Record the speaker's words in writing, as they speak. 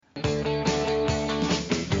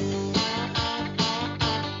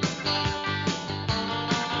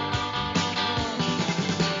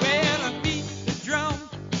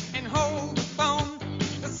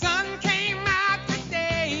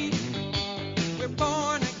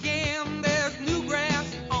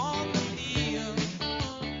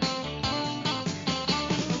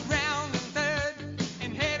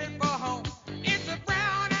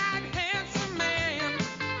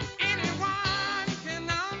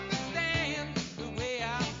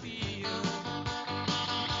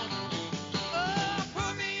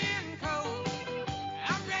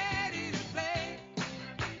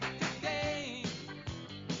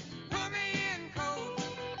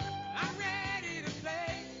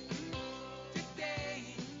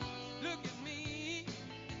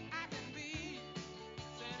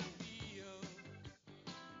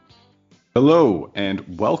Hello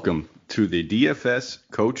and welcome to the DFS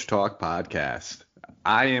Coach Talk podcast.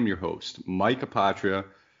 I am your host, Mike Apotria,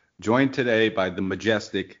 joined today by the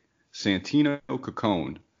majestic Santino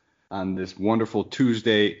Cocone on this wonderful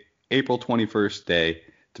Tuesday, April 21st day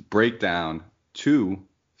to break down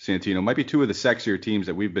Santino, might be two of the sexier teams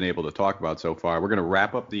that we've been able to talk about so far. We're going to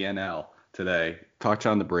wrap up the NL today, touch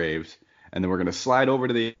on the Braves, and then we're going to slide over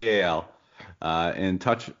to the AL and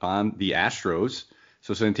touch on the Astros.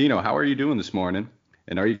 So Santino, how are you doing this morning?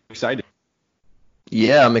 And are you excited?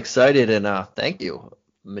 Yeah, I'm excited and thank you.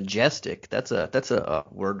 Majestic. That's a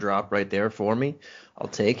word drop right there for me. I'll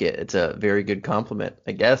take it. It's a very good compliment,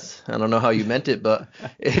 I guess. I don't know how you meant it, but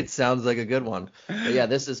it sounds like a good one. But yeah,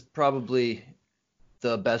 this is probably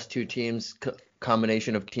the best two teams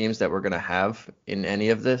combination of teams that we're gonna have in any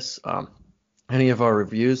of this, any of our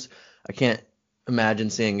reviews. I can't imagine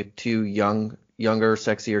seeing two younger,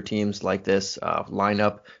 sexier teams like this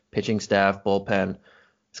lineup, pitching staff, bullpen.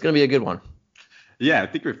 It's gonna be a good one. Yeah, I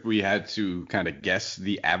think if we had to kind of guess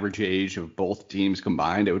the average age of both teams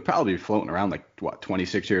combined, it would probably be floating around like,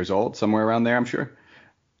 26 years old, somewhere around there, I'm sure.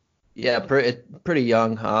 Yeah, pretty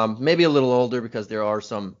young. Maybe a little older because there are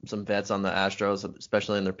some vets on the Astros,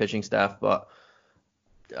 especially in their pitching staff. But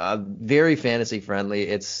very fantasy friendly.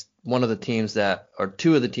 It's one of the teams or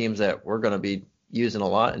two of the teams that we're going to be using a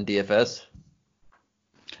lot in DFS.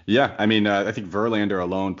 Yeah, I mean, I think Verlander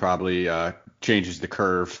alone probably changes the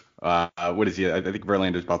curve. What is he? I think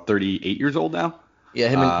Verlander is about 38 years old now. Yeah,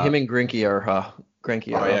 him and Uh, him and Greinke are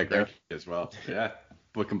yeah, up there. Greinke as well. Yeah,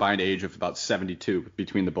 but combined age of about 72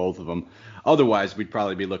 between the both of them. Otherwise, we'd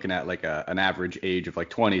probably be looking at like an average age of like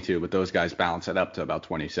 22, but those guys balance it up to about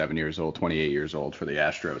 27 years old, 28 years old for the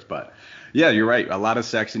Astros. But yeah, you're right. A lot of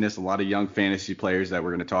sexiness, a lot of young fantasy players that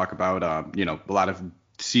we're going to talk about. A lot of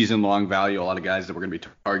season-long value, a lot of guys that we're going to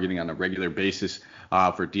be targeting on a regular basis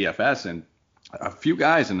for DFS, and a few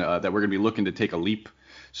guys that we're going to be looking to take a leap.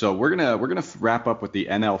 So we're gonna wrap up with the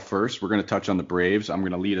NL first. We're gonna touch on the Braves. I'm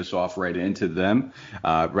gonna lead us off right into them,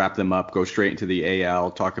 wrap them up, go straight into the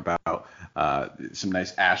AL, talk about some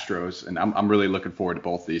nice Astros, and I'm really looking forward to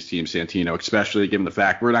both these teams, Santino, especially given the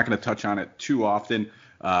fact we're not gonna touch on it too often,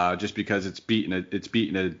 just because it's beaten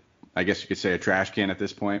a I guess you could say a trash can at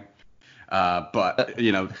this point. But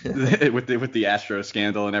with the Astro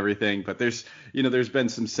scandal and everything, but there's been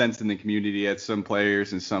some sense in the community that some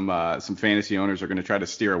players and some fantasy owners are going to try to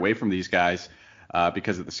steer away from these guys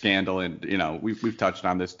because of the scandal. And we've touched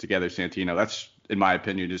on this together, Santino. That's, in my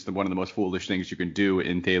opinion, just one of the most foolish things you can do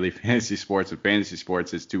in daily fantasy sports and fantasy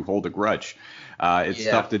sports is to hold a grudge. It's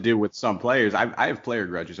Yeah. tough to do with some players. I have player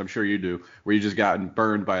grudges. I'm sure you do, where you just gotten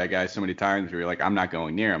burned by a guy so many times where you're like, I'm not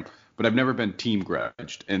going near him. But I've never been team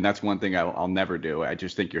grudged, and that's one thing I'll never do. I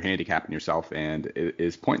just think you're handicapping yourself, and it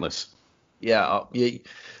is pointless. Yeah,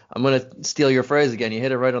 I'm going to steal your phrase again. You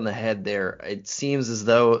hit it right on the head there. It seems as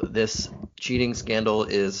though this cheating scandal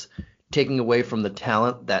is taking away from the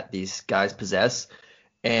talent that these guys possess.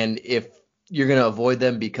 And if you're going to avoid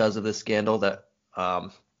them because of this scandal,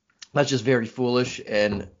 that's just very foolish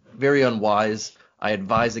and very unwise. I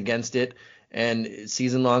advise against it. And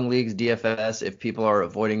season-long leagues, DFS, if people are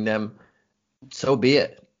avoiding them, so be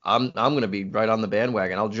it. I'm going to be right on the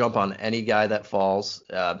bandwagon. I'll jump on any guy that falls.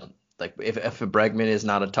 Like if a Bregman is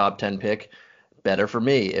not a top 10 pick, better for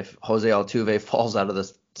me. If Jose Altuve falls out of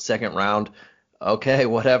the second round, okay,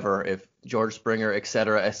 whatever. If George Springer, et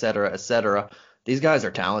cetera, et cetera, et cetera, these guys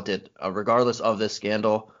are talented, regardless of this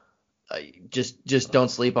scandal. Just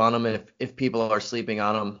don't sleep on them. And if people are sleeping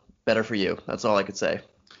on them, better for you. That's all I could say.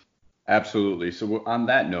 Absolutely. So on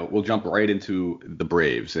that note, we'll jump right into the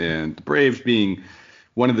Braves, and the Braves being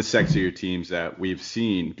one of the sexier teams that we've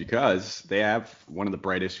seen because they have one of the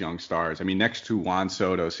brightest young stars. I mean, next to Juan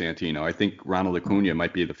Soto, Santino, I think Ronald Acuna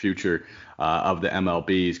might be the future of the MLB.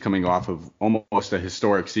 He's coming off of almost a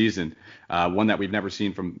historic season, one that we've never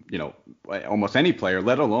seen from almost any player,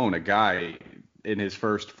 let alone a guy in his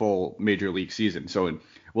first full major league season. So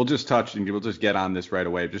we'll just touch and we'll just get on this right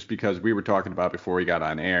away, just because we were talking about before we got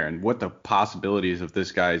on air and what the possibilities of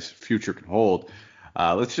this guy's future can hold.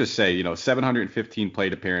 Let's just say, 715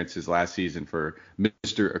 plate appearances last season for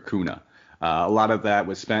Mr. Acuna. A lot of that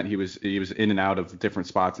was spent. He was in and out of different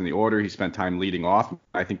spots in the order. He spent time leading off.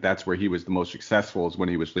 I think that's where he was the most successful, is when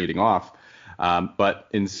he was leading off. But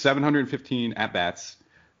in 715 at bats,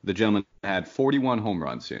 the gentleman had 41 home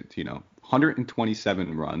runs,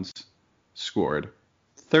 127 runs scored,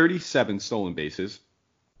 37 stolen bases,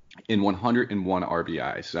 in 101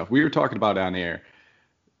 RBIs. So if we were talking about on air,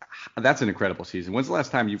 that's an incredible season. When's the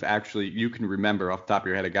last time you can remember off the top of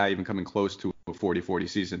your head a guy even coming close to a 40-40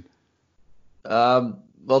 season? Well,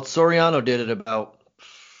 Soriano did it about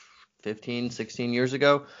 15, 16 years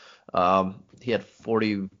ago. He had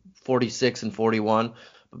 40, 46 and 41.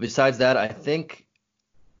 But besides that, I think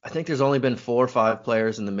there's only been 4 or 5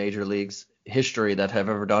 players in the major leagues history that have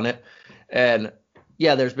ever done it. And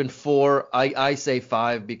yeah, there's been 4. I say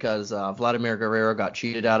 5 because Vladimir Guerrero got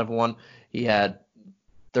cheated out of one. He had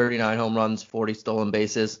 39 home runs, 40 stolen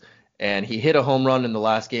bases, and he hit a home run in the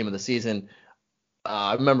last game of the season.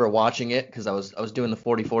 I remember watching it because I was doing the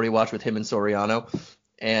 40-40 watch with him and Soriano,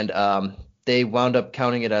 and they wound up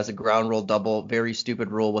counting it as a ground rule double. Very stupid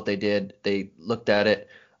rule what they did. They looked at it.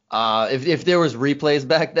 If there was replays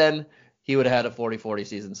back then, he would have had a 40-40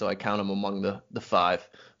 season, so I count him among the 5.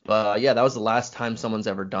 But yeah, that was the last time someone's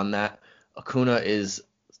ever done that. Acuna is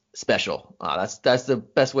special. That's the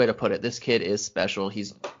best way to put it. This kid is special.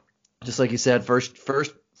 He's just like you said, first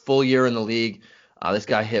full year in the league. This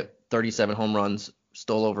guy hit 37 home runs,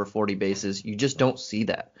 stole over 40 bases. You just don't see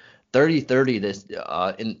that. 30-30 this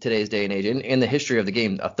in today's day and age. In the history of the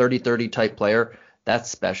game, a 30-30 type player, that's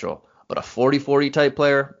special. But a 40-40 type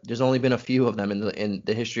player, there's only been a few of them in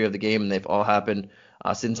the history of the game, and they've all happened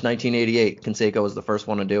since 1988. Canseco was the first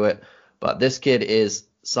one to do it. But this kid is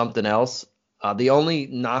something else. The only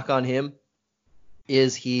knock on him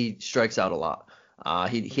is he strikes out a lot.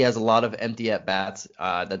 He has a lot of empty at-bats.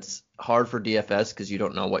 That's hard for DFS because you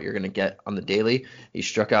don't know what you're going to get on the daily. He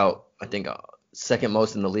struck out, I think, second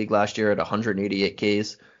most in the league last year at 188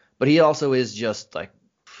 Ks. But he also is just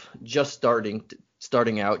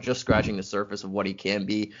starting out, just scratching the surface of what he can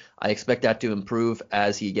be. I expect that to improve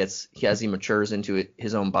as he matures into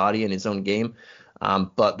his own body and his own game.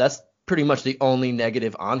 But that's pretty much the only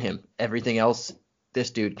negative on him. Everything else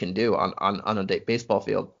this dude can do on a baseball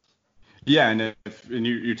field. Yeah, and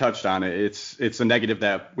you touched on it. It's a negative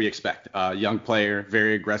that we expect. Young player,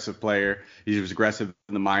 very aggressive player. He was aggressive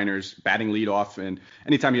in the minors, batting leadoff, and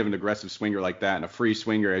anytime you have an aggressive swinger like that and a free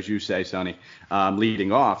swinger, as you say, Sonny,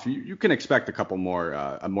 leading off, you can expect a couple more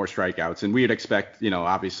strikeouts, and we'd expect,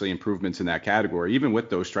 obviously improvements in that category. Even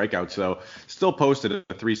with those strikeouts, though, still posted a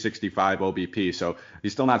 365 OBP, so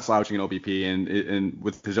he's still not slouching in OBP, and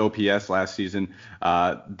with his OPS last season,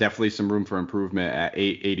 definitely some room for improvement at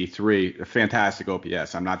 883. A fantastic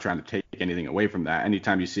OPS. I'm not trying to take anything away from that.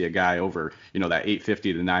 Anytime you see a guy over, that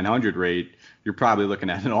 850 to 900 rate, you're probably looking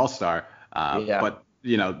at an all-star. But,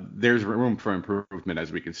 there's room for improvement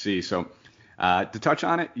as we can see. So to touch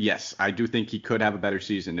on it, yes, I do think he could have a better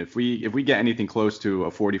season. If we get anything close to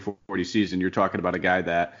a 40-40 season, you're talking about a guy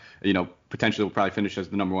that, potentially will probably finish as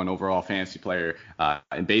the number 1 overall fantasy player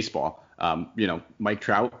in baseball. Mike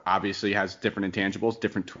Trout obviously has different intangibles,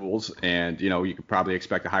 different tools, and, you could probably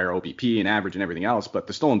expect a higher OBP and average and everything else, but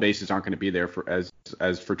the stolen bases aren't going to be there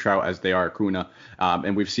as for Trout as they are Acuna.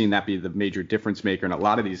 And we've seen that be the major difference maker in a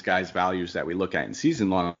lot of these guys' values that we look at in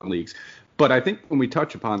season-long leagues. But I think when we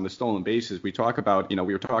touch upon the stolen bases, we talk about, we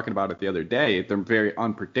were talking about it the other day, they're very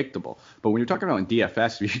unpredictable. But when you're talking about in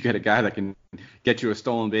DFS, you get a guy that can get you a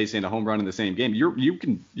stolen base and a home run in the same game,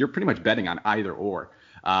 you're pretty much betting on either or.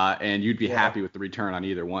 And you'd be happy with the return on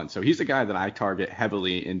either one. So he's a guy that I target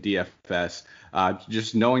heavily in DFS.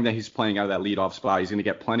 Just knowing that he's playing out of that leadoff spot, he's going to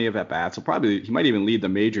get plenty of at-bats. He might even lead the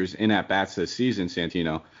majors in at-bats this season,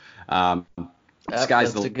 Santino.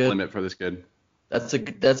 Sky's the limit for this kid. That's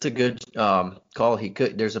a good call.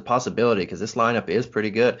 There's a possibility because this lineup is pretty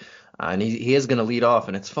good, and he is going to lead off.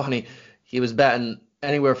 And it's funny, he was batting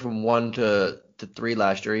anywhere from 1 to 3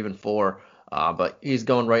 last year, even 4. But he's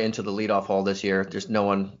going right into the leadoff hole this year. There's no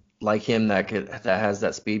one like him that has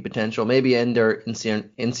that speed potential. Maybe Ender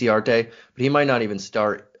Inciarte, but he might not even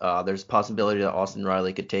start. There's a possibility that Austin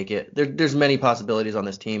Riley could take it. There's many possibilities on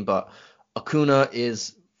this team, but Acuna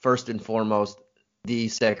is first and foremost the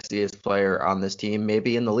sexiest player on this team,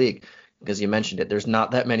 maybe in the league, because you mentioned it. There's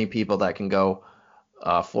not that many people that can go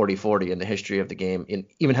 40-40 in the history of the game and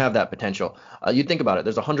even have that potential. You think about it.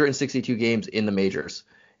 There's 162 games in the majors.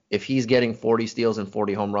 If he's getting 40 steals and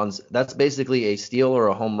 40 home runs, that's basically a steal or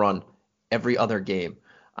a home run every other game.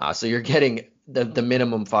 So you're getting the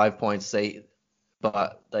minimum 5 points, say,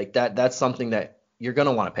 but like that's something that you're going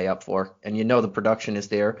to want to pay up for. And the production is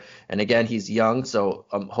there. And again, he's young, so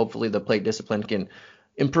hopefully the plate discipline can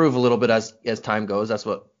improve a little bit as time goes. That's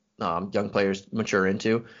what young players mature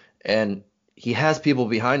into. And he has people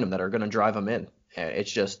behind him that are going to drive him in.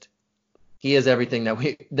 It's just he is everything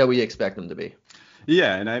that we expect him to be.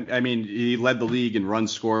 Yeah, and I mean, he led the league in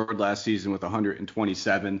runs scored last season with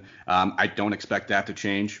 127. I don't expect that to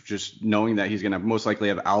change. Just knowing that he's going to most likely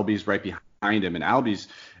have Albies right behind him. And Albies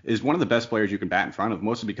is one of the best players you can bat in front of,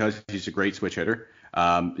 mostly because he's a great switch hitter.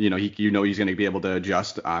 He's going to be able to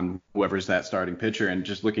adjust on whoever's that starting pitcher. And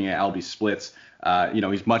just looking at Albie's splits,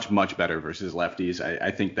 he's much better versus lefties. I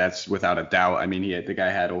think that's without a doubt. I mean, the guy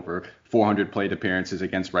had over 400 plate appearances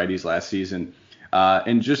against righties last season.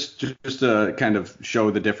 And just to kind of show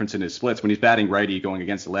the difference in his splits, when he's batting righty going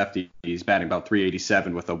against a lefty, he's batting about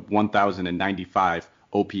 387 with a 1,095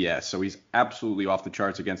 OPS. So he's absolutely off the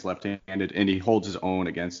charts against left-handed, and he holds his own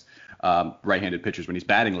against right-handed pitchers. When he's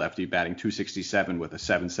batting lefty, batting 267 with a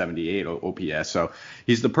 778 OPS. So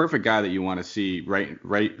he's the perfect guy that you want to see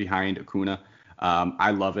right behind Acuna.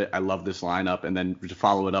 I love it. I love this lineup. And then to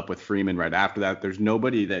follow it up with Freeman right after that, there's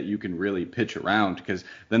nobody that you can really pitch around, because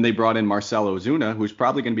then they brought in Marcell Ozuna, who's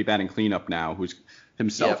probably going to be batting cleanup now, who's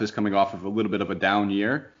himself is coming off of a little bit of a down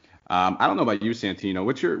year. I don't know about you, Santino.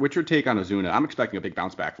 What's your take on Ozuna? I'm expecting a big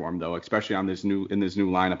bounce back for him, though, especially in this new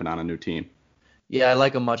lineup and on a new team. Yeah, I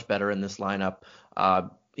like him much better in this lineup.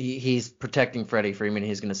 He's protecting Freddie Freeman.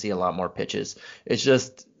 He's going to see a lot more pitches. It's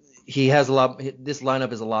just he has a lot. This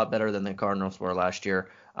lineup is a lot better than the Cardinals were last year.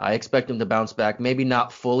 I expect him to bounce back. Maybe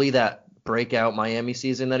not fully that breakout Miami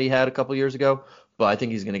season that he had a couple years ago, but I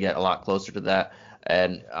think he's going to get a lot closer to that.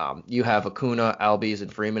 And you have Acuna, Albies,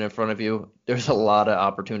 and Freeman in front of you. There's a lot of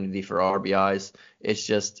opportunity for RBIs. It's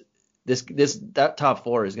just that top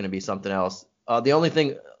four is going to be something else. The only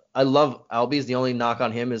thing I love Albies, the only knock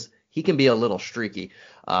on him is he can be a little streaky.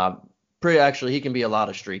 He can be a lot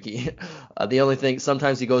of streaky. The only thing,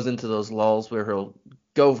 sometimes he goes into those lulls where he'll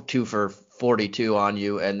go 2 for 42 on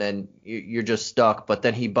you, and then you're just stuck. But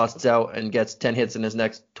then he busts out and gets 10 hits in his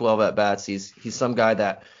next 12 at bats. He's some guy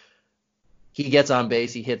that he gets on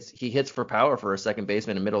base. He hits for power for a second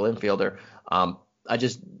baseman and middle infielder.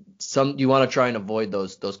 You want to try and avoid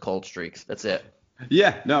those cold streaks. That's it.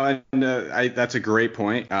 Yeah, no, and that's a great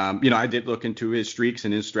point. I did look into his streaks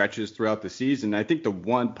and his stretches throughout the season. I think the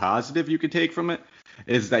one positive you could take from it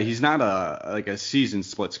is that he's not a season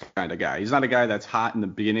splits kind of guy. He's not a guy that's hot in the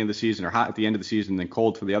beginning of the season or hot at the end of the season and then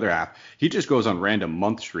cold for the other half. He just goes on random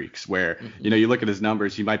month streaks where, you look at his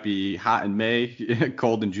numbers, he might be hot in May,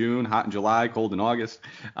 cold in June, hot in July, cold in August.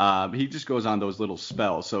 He just goes on those little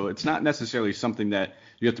spells. So it's not necessarily something that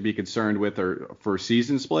you have to be concerned with or for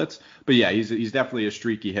season splits. But yeah, he's definitely a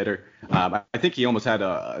streaky hitter. I think he almost had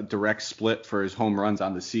a direct split for his home runs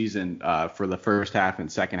on the season for the first half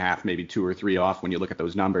and second half, maybe 2 or 3 off when you look at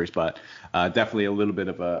those numbers. But definitely a little bit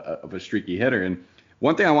of a streaky hitter. And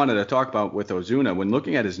one thing I wanted to talk about with Ozuna, when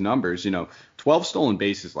looking at his numbers, 12 stolen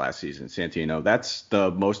bases last season, Santino. That's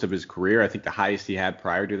the most of his career. I think the highest he had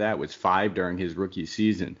prior to that was 5 during his rookie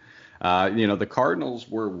season. The Cardinals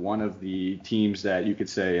were one of the teams that you could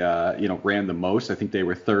say, ran the most. I think they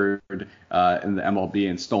were third in the MLB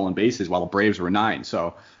in stolen bases, while the Braves were 9.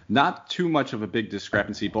 So not too much of a big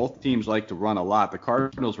discrepancy. Both teams like to run a lot. The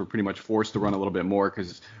Cardinals were pretty much forced to run a little bit more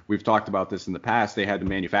because we've talked about this in the past. They had to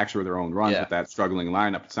manufacture their own runs with that struggling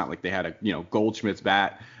lineup. It's not like they had a Goldschmidt's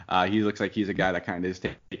bat. He looks like he's a guy that kind of is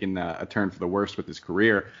taking a turn for the worst with his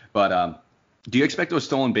career. But do you expect those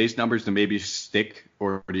stolen base numbers to maybe stick,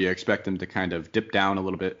 or do you expect them to kind of dip down a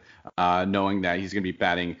little bit, knowing that he's going to be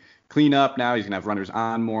batting cleanup now, he's going to have runners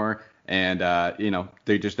on more, and,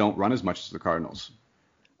 they just don't run as much as the Cardinals?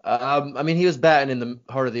 He was batting in the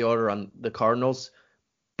heart of the order on the Cardinals,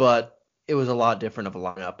 but it was a lot different of a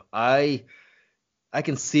lineup. I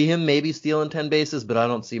can see him maybe stealing 10 bases, but I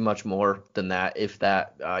don't see much more than that. If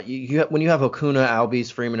that, when you have Acuna,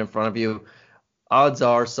 Albies, Freeman in front of you, odds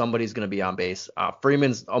are somebody's going to be on base.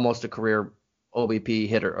 Freeman's almost a career OBP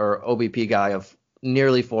hitter or OBP guy of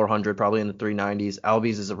nearly 400, probably in the 390s.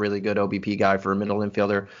 Albies is a really good OBP guy for a middle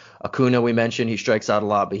infielder. Acuna, we mentioned, he strikes out a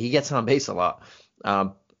lot, but he gets on base a lot.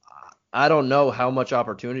 I don't know how much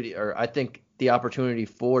opportunity, or I think the opportunity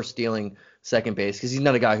for stealing second base, because he's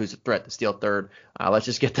not a guy who's a threat to steal third. Let's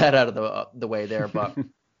just get that out of the way there. But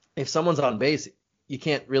if someone's on base, you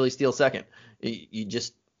can't really steal second.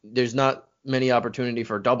 There's not many opportunity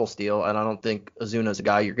for a double steal, and I don't think Ozuna's a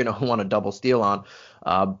guy you're going to want a double steal on.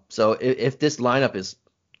 So if this lineup is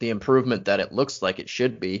the improvement that it looks like it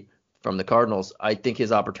should be from the Cardinals, I think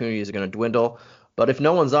his opportunities are going to dwindle. But if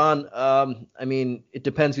no one's on, it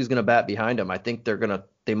depends who's going to bat behind him. I think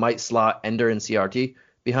they might slot Ender and CRT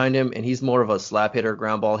behind him, and he's more of a slap hitter,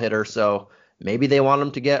 ground ball hitter. So maybe they want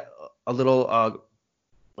him to get a little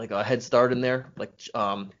like a head start in there, like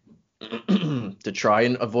to try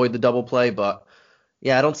and avoid the double play. But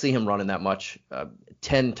yeah, I don't see him running that much.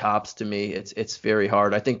 10 tops to me, it's very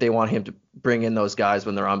hard. I think they want him to bring in those guys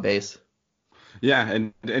when they're on base. Yeah,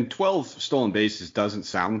 and 12 stolen bases doesn't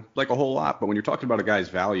sound like a whole lot, but when you're talking about a guy's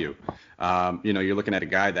value, you're looking at a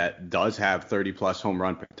guy that does have 30 plus home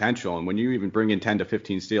run potential, and when you even bring in 10 to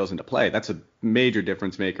 15 steals into play, that's a major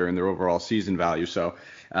difference maker in their overall season value. So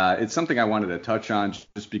it's something I wanted to touch on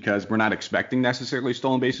just because we're not expecting necessarily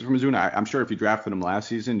stolen bases from Ozuna. I'm sure if you drafted him last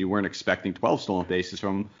season, you weren't expecting 12 stolen bases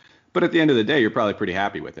from him, but at the end of the day, you're probably pretty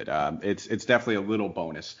happy with it. It's definitely a little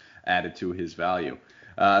bonus added to his value.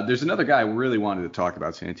 There's another guy I really wanted to talk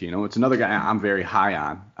about, Santino. It's another guy I'm very high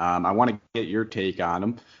on. I want to get your take on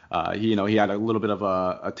him. He had a little bit of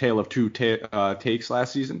a tale of two takes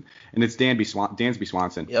last season, and it's Dansby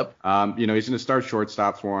Swanson. Yep. He's going to start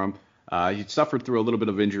shortstop for him. He suffered through a little bit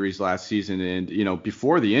of injuries last season, and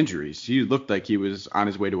before the injuries, he looked like he was on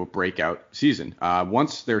his way to a breakout season.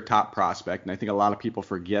 Once their top prospect, and I think a lot of people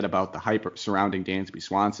forget about the hype surrounding Dansby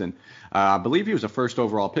Swanson. I believe he was a first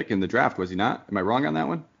overall pick in the draft, was he not? Am I wrong on that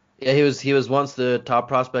one? Yeah, he was once the top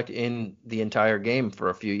prospect in the entire game for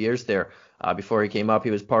a few years there. Before he came up,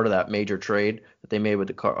 he was part of that major trade that they made with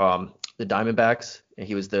the Diamondbacks, and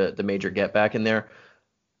he was the major get back in there.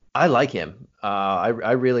 I like him. I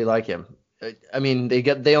really like him. I mean,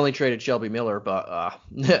 they only traded Shelby Miller, but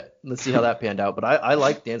let's see how that panned out. But I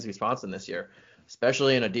like Dansby Swanson this year,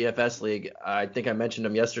 especially in a DFS league. I think I mentioned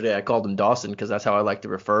him yesterday. I called him Dawson because that's how I like to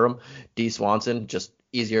refer him. D Swanson, just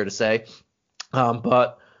easier to say.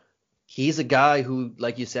 But he's a guy who,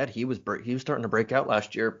 like you said, he was starting to break out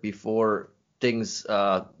last year before things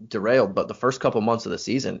derailed. But the first couple months of the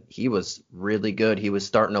season, he was really good. He was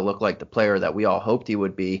starting to look like the player that we all hoped he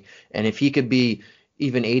would be. And if he could be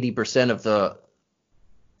even 80% of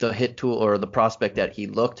the hit tool or the prospect that he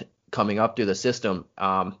looked coming up through the system,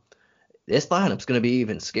 this lineup's going to be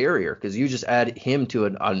even scarier because you just add him to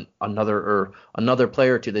another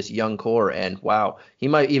player to this young core, and wow, he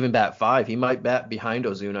might even bat 5. He might bat behind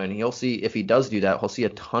Ozuna, and he'll see, if he does do that, he'll see a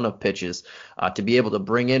ton of pitches to be able to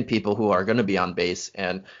bring in people who are going to be on base.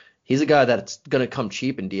 And he's a guy that's going to come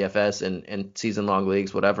cheap in DFS and season-long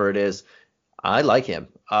leagues, whatever it is. I like him.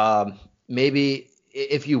 Maybe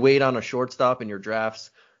if you wait on a shortstop in your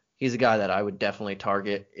drafts, he's a guy that I would definitely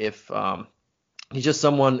target if he's just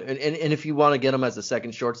someone, and if you want to get him as a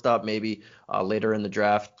second shortstop, maybe later in the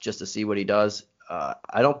draft just to see what he does.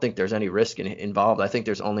 I don't think there's any risk involved. I think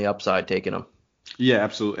there's only upside taking him. Yeah,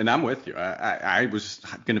 absolutely, and I'm with you. I was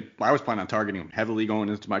planning on targeting him heavily going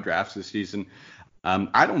into my drafts this season.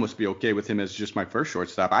 I'd almost be okay with him as just my first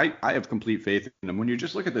shortstop. I have complete faith in him. When you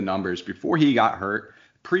just look at the numbers before he got hurt,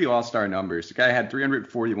 pre-All-Star numbers, the guy had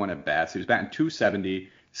 341 at bats. He was batting 270.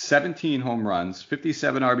 17 home runs,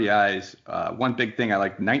 57 RBIs. One big thing I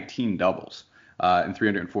like, 19 doubles and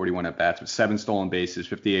 341 at bats with 7 stolen bases,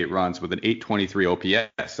 58 runs with an 823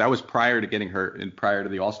 OPS. That was prior to getting hurt and prior to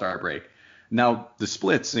the All-Star break. Now, the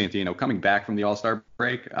splits, Santino, coming back from the All-Star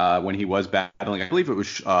break when he was battling, I believe it was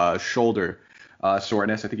shoulder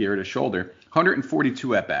soreness. I think he hurt his shoulder.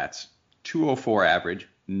 142 at bats, 204 average,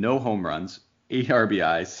 no home runs, 8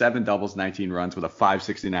 RBIs, 7 doubles, 19 runs with a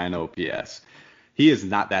 569 OPS. He is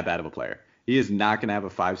not that bad of a player. He is not going to have a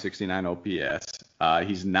 569 OPS.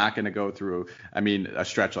 He's not going to go through, a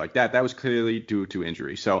stretch like that. That was clearly due to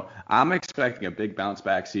injury. So I'm expecting a big bounce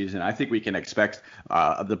back season. I think we can expect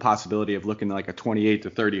the possibility of looking like a 28 to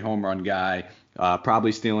 30 home run guy,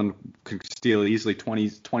 probably could steal easily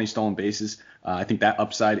 20 stolen bases. I think that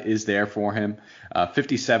upside is there for him.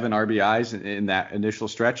 57 RBIs in that initial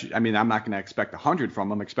stretch. I'm not going to expect 100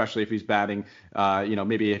 from him, especially if he's batting,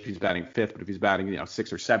 maybe if he's batting 5th, but if he's batting,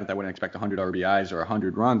 6th or 7th, I wouldn't expect 100 RBIs or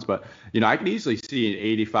 100 runs. But, I can easily see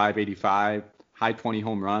 85, high 20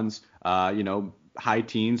 home runs, high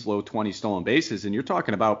teens, low 20 stolen bases. And you're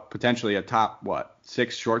talking about potentially a top,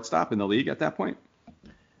 6 shortstop in the league at that point?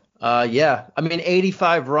 Yeah.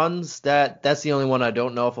 85 runs, that's the only one I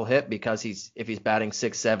don't know if he'll hit because if he's batting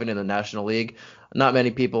 6-7 in the National League, not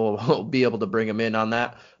many people will be able to bring him in on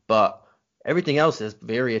that, but everything else is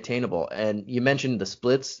very attainable. And you mentioned the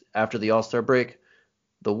splits after the All-Star break.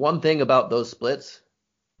 The one thing about those splits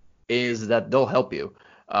is that they'll help you.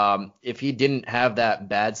 If he didn't have that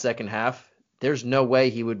bad second half, there's no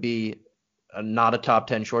way he would be not a top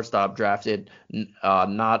 10 shortstop drafted,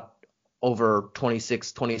 not over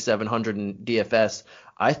 2,700 in DFS.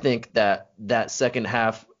 I think that second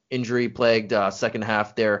half injury plagued second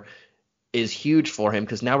half there is huge for him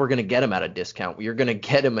because now we're going to get him at a discount. You're going to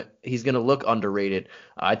get him. He's going to look underrated.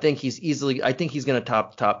 I think he's going to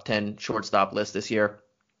top 10 shortstop list this year.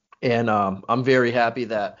 And I'm very happy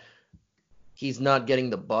that he's not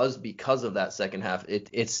getting the buzz because of that second half.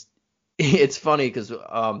 It's funny because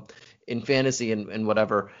in fantasy and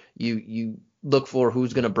whatever, you look for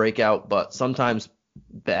who's going to break out, but sometimes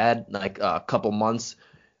bad, like a couple months,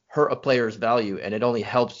 hurt a player's value, and it only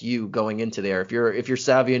helps you going into there. If you're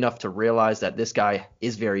savvy enough to realize that this guy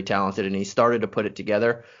is very talented and he started to put it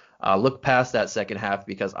together, look past that second half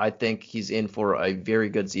because I think he's in for a very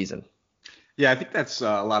good season. Yeah, I think that's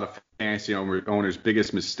a lot of fantasy owners'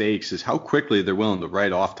 biggest mistakes is how quickly they're willing to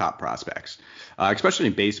write off top prospects, especially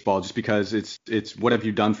in baseball, just because it's what have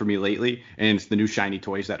you done for me lately, and it's the new shiny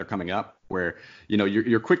toys that are coming up, where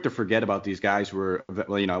you're quick to forget about these guys who were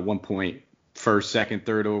at one point first, second,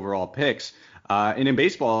 third overall picks. And in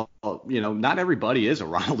baseball, not everybody is a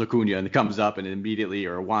Ronald Acuna and comes up and immediately,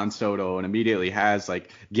 or a Juan Soto and immediately has like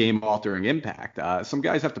game-altering impact. Some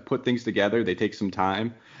guys have to put things together. They take some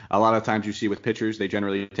time. A lot of times you see with pitchers, they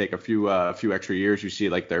generally take a few extra years. You see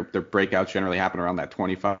like their breakouts generally happen around that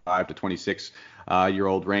 25 to 26 year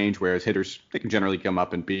old range, whereas hitters, they can generally come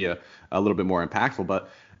up and be a little bit more impactful. But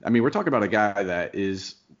I mean, we're talking about a guy that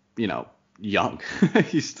is, young.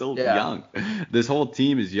 He's still young. This whole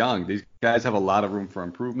team is young. These guys have a lot of room for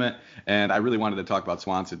improvement. And I really wanted to talk about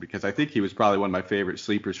Swanson because I think he was probably one of my favorite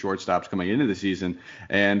sleeper shortstops coming into the season.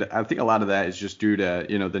 And I think a lot of that is just due to,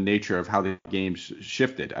 the nature of how the game's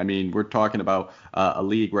shifted. I mean, we're talking about a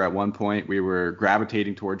league where at one point we were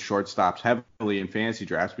gravitating towards shortstops heavily in fantasy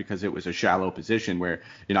drafts because it was a shallow position where,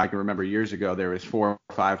 I can remember years ago there was 4 or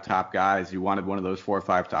 5 top guys. You wanted one of those 4 or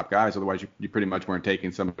 5 top guys. Otherwise, you pretty much weren't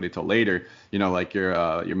taking somebody till later. Like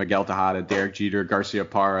your Miguel Tejada, Derek Jeter, Garcia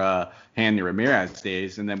Parra, Hanley Ramirez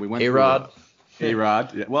days, and then we went A-Rod.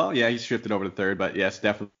 A-Rod. Well, yeah, he's shifted over to third, but yes,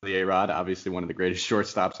 definitely A-Rod, obviously one of the greatest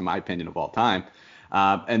shortstops in my opinion of all time.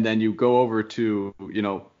 And then you go over to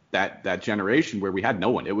that generation where we had no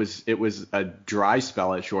one. It was a dry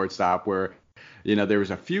spell at shortstop where there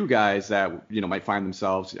was a few guys that might find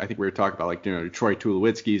themselves. I think we were talking about like Troy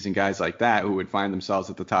Tulowitzki's and guys like that who would find themselves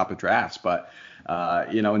at the top of drafts, but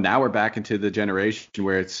now we're back into the generation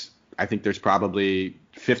where I think there's probably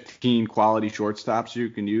 15 quality shortstops you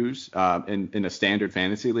can use in a standard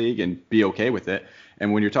fantasy league and be okay with it.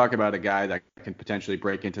 And when you're talking about a guy that can potentially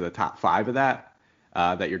break into the top 5 of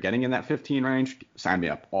that you're getting in that 15 range, sign me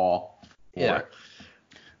up all for it.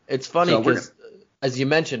 It's funny because as you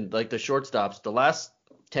mentioned, like the shortstops, the last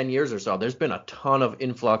 10 years or so, there's been a ton of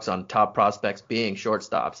influx on top prospects being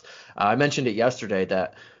shortstops. I mentioned it yesterday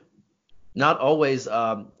that not always.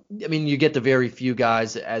 You get the very few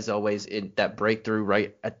guys, as always, in that breakthrough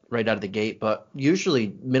right out of the gate. But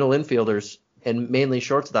usually middle infielders and mainly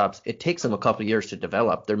shortstops, it takes them a couple of years to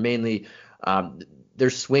develop. They're mainly their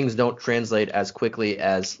swings don't translate as quickly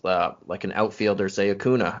as like an outfielder, say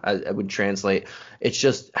Acuna, would translate. It's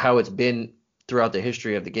just how it's been throughout the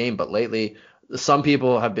history of the game. But lately, some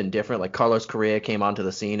people have been different. Like Carlos Correa came onto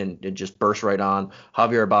the scene and it just burst right on.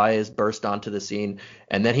 Javier Baez burst onto the scene,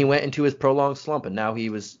 and then he went into his prolonged slump, and now he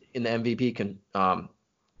was in the MVP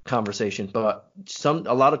conversation. But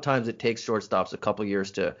a lot of times it takes shortstops a couple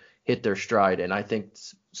years to hit their stride, and I think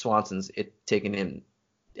Swanson's taken him.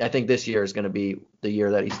 I think this year is going to be the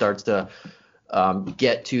year that he starts to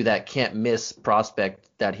get to that can't miss prospect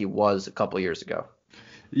that he was a couple years ago.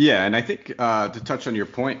 Yeah, and I think to touch on your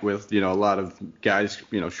point with, a lot of guys,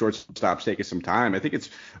 shortstops taking some time, I think it's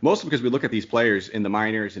mostly because we look at these players in the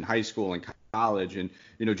minors, in high school and college, and,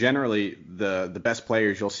 generally the best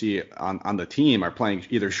players you'll see on the team are playing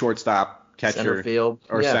either shortstop, catcher, center field.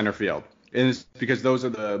 Or center field. And it's because those are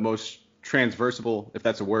the most transversable, if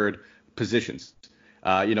that's a word, positions.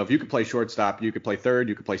 If you could play shortstop, you could play third,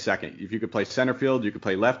 you could play second. If you could play center field, you could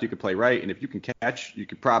play left, you could play right. And if you can catch, you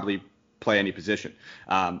could probably play any position.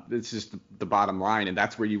 It's just the bottom line, and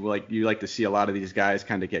that's where you like to see a lot of these guys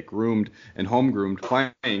kind of get groomed and home groomed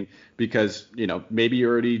playing because maybe you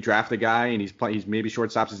already draft a guy and he's maybe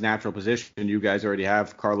shortstop's his natural position, and you guys already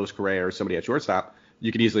have Carlos Correa or somebody at shortstop.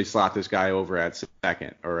 You could easily slot this guy over at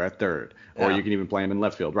second or at third, or you can even play him in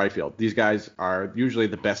left field, right field. These guys are usually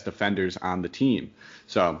the best defenders on the team,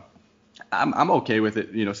 so I'm okay with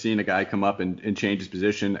it, seeing a guy come up and change his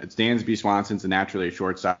position. It's Dansby Swanson's naturally a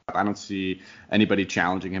shortstop. I don't see anybody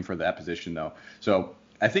challenging him for that position, though. So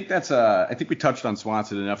I think I think we touched on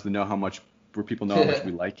Swanson enough to know where people know how much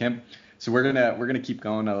we like him. So we're gonna keep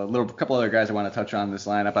going. A couple other guys I want to touch on in this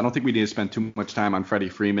lineup. I don't think we need to spend too much time on Freddie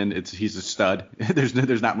Freeman. He's a stud.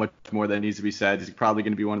 There's not much more that needs to be said. He's probably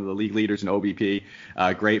going to be one of the league leaders in OBP.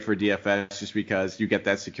 Great for DFS just because you get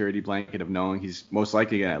that security blanket of knowing he's most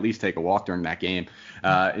likely going to at least take a walk during that game.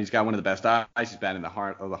 He's got one of the best eyes. He's been in the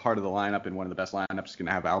heart of the lineup, and one of the best lineups. He's going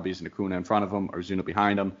to have Albies and Acuna in front of him, or Zuna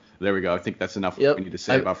behind him. There we go. I think that's enough we need to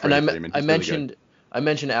say about Freddie Freeman. I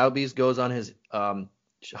mentioned Albies goes on his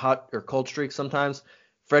hot or cold streak sometimes.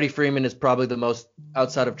 Freddie Freeman is probably the most,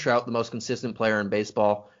 outside of Trout, the most consistent player in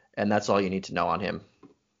baseball, and that's all you need to know on him.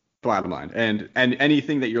 bottom line. And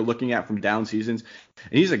anything that you're looking at from down seasons,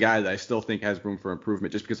 and he's a guy that I still think has room for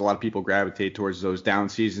improvement, just because a lot of people gravitate towards those down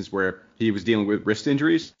seasons where he was dealing with wrist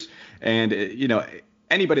injuries. And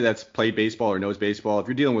anybody that's played baseball or knows baseball, if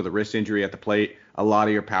you're dealing with a wrist injury at the plate, a lot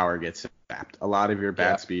of your power gets sapped. A lot of your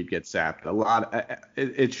bat speed gets sapped.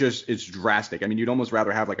 It's drastic. I mean, you'd almost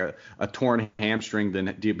rather have like a torn hamstring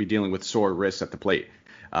than be dealing with sore wrists at the plate.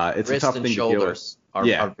 It's Wrist a tough and thing shoulders to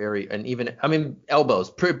deal with. are very, and even, I mean, elbows,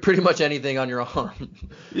 pretty much anything on your arm.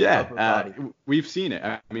 We've seen it.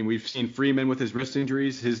 I mean, we've seen Freeman with his wrist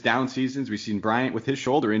injuries, his down seasons. We've seen Bryant with his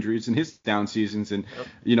shoulder injuries and his down seasons. And,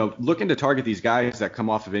 looking to target these guys that come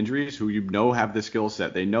off of injuries who have the skill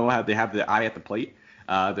set. They have the eye at the plate.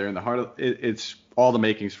 They're in the heart of it. It's all the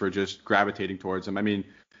makings for just gravitating towards them. I mean,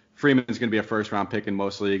 Freeman's going to be a first-round pick in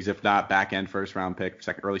most leagues, if not back-end first-round pick,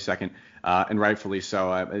 early second, and rightfully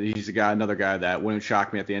so. He's another guy that wouldn't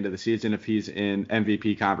shock me at the end of the season if he's in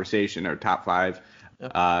MVP conversation or top 5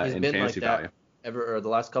 He's in been fantasy like value. The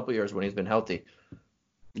last couple of years when he's been healthy.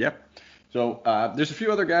 Yep. So there's a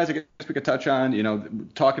few other guys I guess we could touch on. We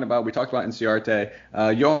talked about Inciarte.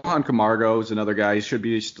 Johan Camargo is another guy. He should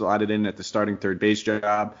be slotted in at the starting third base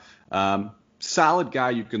job. Solid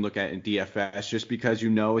guy you can look at in DFS just because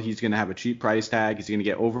he's going to have a cheap price tag. He's going to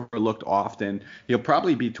get overlooked often. He'll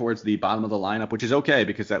probably be towards the bottom of the lineup, which is okay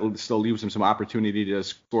because that still leaves him some opportunity to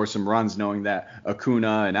score some runs knowing that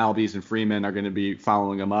Acuna and Albies and Freeman are going to be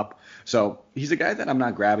following him up. So he's a guy that I'm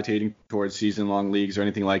not gravitating towards season-long leagues or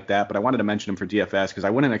anything like that, but I wanted to mention him for DFS because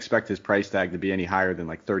I wouldn't expect his price tag to be any higher than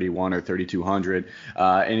like 31 or 3,200.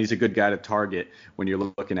 And he's a good guy to target when you're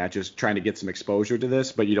looking at just trying to get some exposure to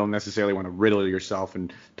this, but you don't necessarily want to riddle yourself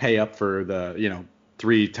and pay up for the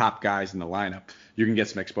 3 top guys in the lineup. You can get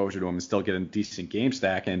some exposure to them and still get a decent game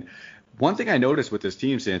stack. And one thing I noticed with this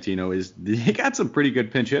team, Santino, is they got some pretty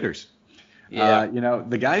good pinch hitters. Yeah.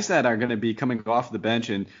 The guys that are going to be coming off the bench,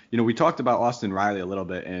 and we talked about Austin Riley a little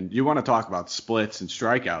bit, and you want to talk about splits and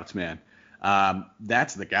strikeouts, man.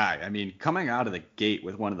 That's the guy. I mean, coming out of the gate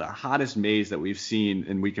with one of the hottest Mays that we've seen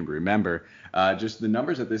and we can remember. Just the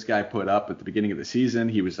numbers that this guy put up at the beginning of the season.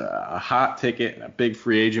 He was a hot ticket, a big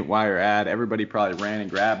free agent wire ad. Everybody probably ran and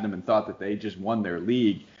grabbed him and thought that they just won their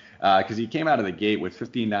league because he came out of the gate with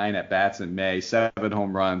 59 at bats in May, 7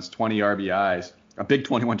 home runs, 20 RBIs. A big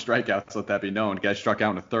 21 strikeouts, let that be known. The guy struck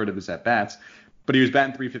out in a third of his at-bats. But he was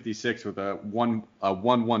batting .356 with a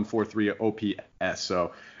 1.143 OPS.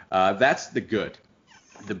 So that's the good.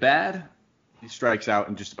 The bad, he strikes out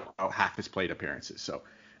in just about half his plate appearances. So,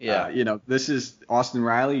 this is Austin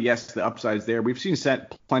Riley. Yes, the upside's there. We've seen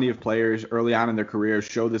plenty of players early on in their careers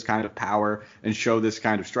show this kind of power and show this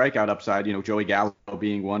kind of strikeout upside. Joey Gallo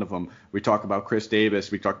being one of them. We talk about Chris Davis.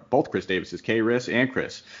 We talk both Chris Davises, K-Riss and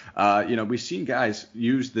Chris. We've seen guys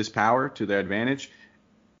use this power to their advantage.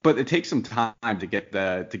 But it takes some time to get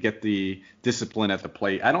the discipline at the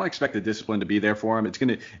plate. I don't expect the discipline to be there for him. It's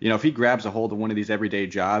gonna, if he grabs a hold of one of these everyday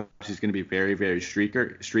jobs, he's gonna be very, very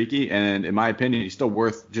streaky. And in my opinion, he's still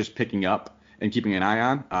worth just picking up and keeping an eye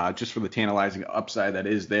on, just for the tantalizing upside that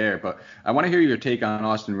is there. But I want to hear your take on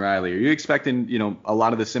Austin Riley. Are you expecting, a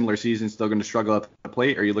lot of the similar seasons still going to struggle at the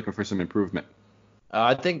plate, or are you looking for some improvement?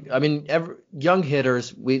 Young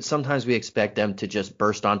hitters, sometimes we expect them to just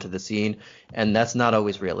burst onto the scene, and that's not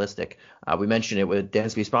always realistic. We mentioned it with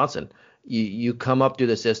Dansby Swanson. You come up through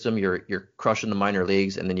the system, you're crushing the minor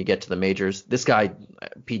leagues, and then you get to the majors. This guy,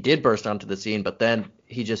 he did burst onto the scene, but then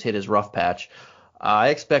he just hit his rough patch. I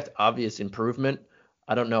expect obvious improvement.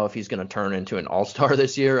 I don't know if he's going to turn into an all-star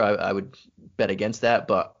this year. I would bet against that,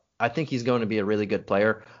 but I think he's going to be a really good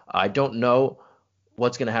player. I don't know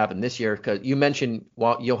what's going to happen this year because you mentioned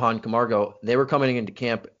Johan Camargo. They were coming into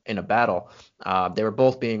camp in a battle. They were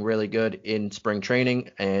both being really good in spring training,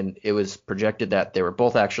 and it was projected that they were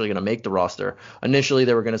both actually going to make the roster. Initially,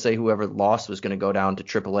 they were going to say whoever lost was going to go down to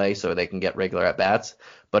AAA so they can get regular at-bats,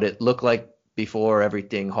 but it looked like before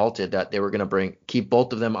everything halted that they were going to keep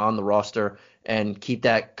both of them on the roster and keep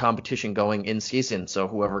that competition going in season, so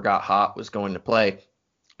whoever got hot was going to play.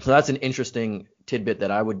 So that's an interesting tidbit that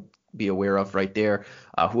I would be aware of right there.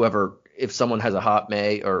 If someone has a hot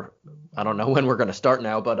May, or I don't know when we're going to start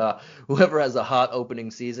now, but whoever has a hot opening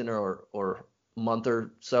season or month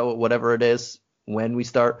or so, whatever it is, when we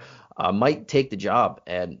start, might take the job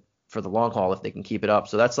and for the long haul if they can keep it up.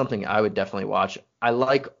 So that's something I would definitely watch. I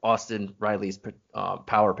like Austin Riley's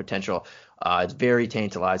power potential. It's very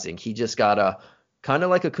tantalizing. He just got kind of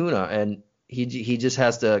like Acuna, and he just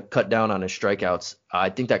has to cut down on his strikeouts. I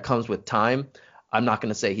think that comes with time. I'm not going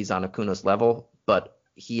to say he's on Acuna's level, but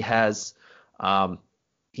he has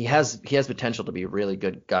potential to be a really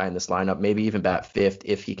good guy in this lineup, maybe even bat fifth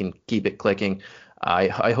if he can keep it clicking.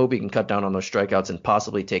 I hope he can cut down on those strikeouts and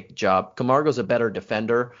possibly take the job. Camargo's a better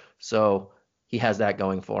defender, so he has that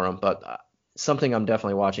going for him. But something I'm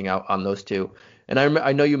definitely watching out on those two. And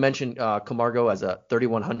I know you mentioned Camargo as a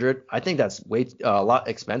 3,100. I think that's a lot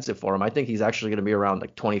expensive for him. I think he's actually going to be around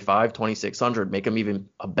like 25, 2,600, make him even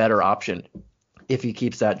a better option if he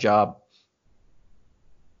keeps that job.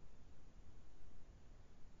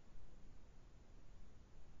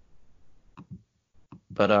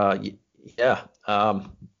 But yeah,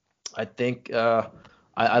 I think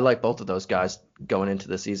I like both of those guys going into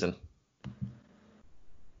the season.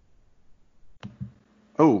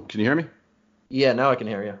 Oh, can you hear me? Yeah, now I can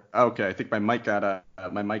hear you. Okay, I think my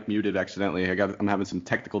mic muted accidentally. I'm having some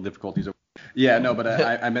technical difficulties. Yeah, no, but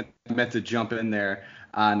I meant to jump in there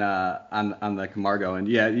on the Camargo, and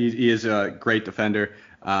yeah, he is a great defender.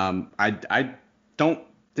 I don't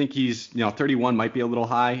think he's 31 might be a little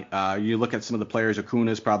high. You look at some of the players.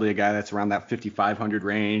 Acuna's probably a guy that's around that 5,500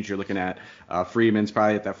 range. You're looking at Freeman's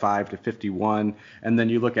probably at that 5 to 51, and then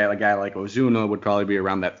you look at a guy like Ozuna would probably be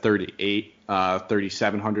around that 38.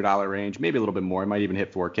 $3,700 range, maybe a little bit more. It might even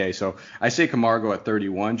hit 4K. So I say Camargo at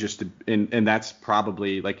 31, and that's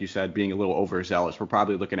probably, like you said, being a little overzealous. We're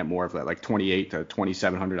probably looking at more of that like 28 to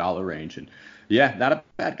 $2,700 range. And yeah, not a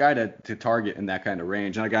bad guy to target in that kind of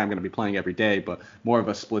range. Not a guy I'm going to be playing every day, but more of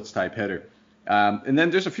a splits type hitter. And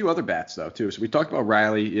then there's a few other bats, though, too. So we talked about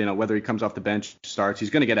Riley, whether he comes off the bench, starts, he's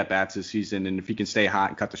going to get at bats this season. And if he can stay hot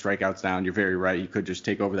and cut the strikeouts down, you're very right. He could just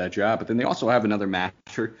take over that job. But then they also have another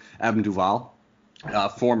matcher, Adam Duvall,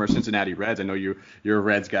 former Cincinnati Reds. I know you're a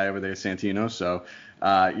Reds guy over there, Santino. So,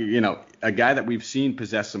 a guy that we've seen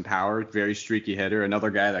possess some power, very streaky hitter,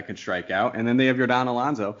 another guy that can strike out. And then they have Yordan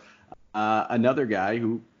Alonso, another guy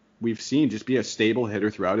who we've seen just be a stable hitter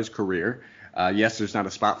throughout his career. Yes, there's not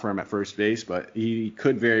a spot for him at first base, but he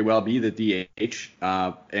could very well be the DH,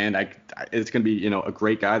 and it's going to be a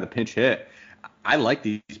great guy to pinch hit. I like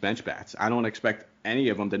these bench bats. I don't expect any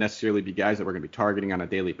of them to necessarily be guys that we're going to be targeting on a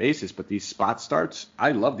daily basis, but these spot starts,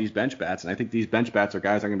 I love these bench bats, and I think these bench bats are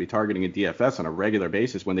guys I'm going to be targeting in DFS on a regular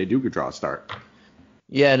basis when they do draw a start.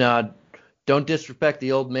 Yeah, no, don't disrespect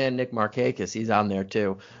the old man Nick Markakis. He's on there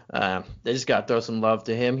too. They just got to throw some love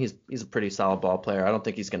to him. He's a pretty solid ball player. I don't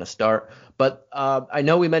think he's going to start. But I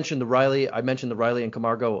know I mentioned the Riley and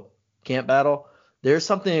Camargo camp battle. There's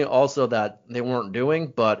something also that they weren't doing,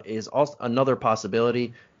 but is also another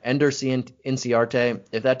possibility. Ender Inciarte,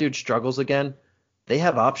 if that dude struggles again, they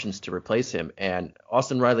have options to replace him. And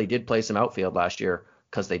Austin Riley did play some outfield last year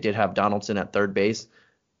because they did have Donaldson at third base.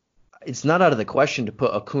 It's not out of the question to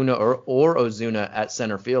put Acuna or Ozuna at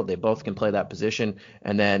center field. They both can play that position,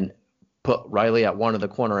 and then put Riley at one of the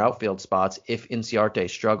corner outfield spots if Inciarte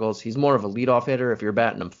struggles. He's more of a leadoff hitter. If you're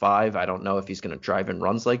batting him 5, I don't know if he's going to drive in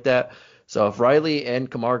runs like that. So if Riley and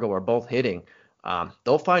Camargo are both hitting,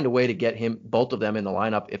 they'll find a way to get both of them in the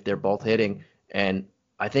lineup if they're both hitting. And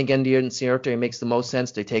I think Inciarte makes the most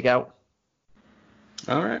sense to take out.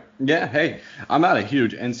 All right. Yeah. Hey, I'm not a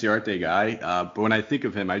huge Inciarte guy, but when I think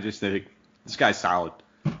of him, I just think this guy's solid.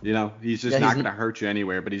 He's just not going to hurt you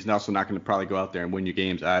anywhere, but he's also not going to probably go out there and win you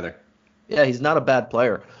games either. Yeah, he's not a bad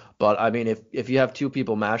player, but I mean, if you have two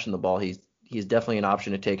people mashing the ball, he's definitely an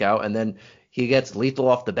option to take out. And then he gets lethal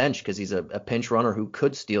off the bench because he's a pinch runner who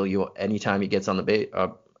could steal you anytime he gets on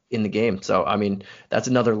the in the game. So I mean, that's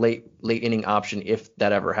another late inning option if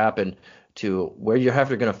that ever happened, to where you're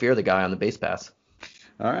going to fear the guy on the base pass.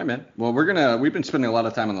 All right, man. Well, we've been spending a lot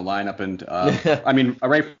of time on the lineup, and I mean,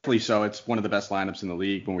 rightfully so. It's one of the best lineups in the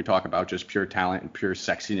league when we talk about just pure talent and pure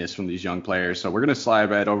sexiness from these young players. So we're going to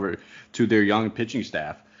slide right over to their young pitching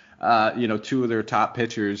staff. Two of their top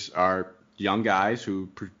pitchers are young guys who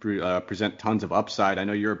present tons of upside. I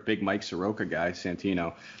know you're a big Mike Soroka guy,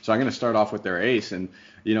 Santino. So I'm going to start off with their ace, and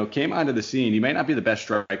came onto the scene. He may not be the best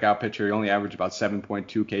strikeout pitcher. He only averaged about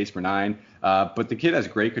 7.2 Ks per 9. But the kid has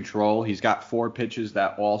great control. He's got 4 pitches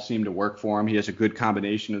that all seem to work for him. He has a good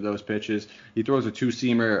combination of those pitches. He throws a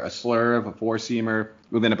 2-seamer, a slurve, a 4-seamer.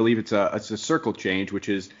 Well, then I believe it's a circle change, which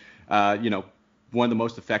is, one of the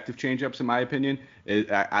most effective changeups in my opinion.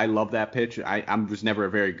 I love that pitch. I was never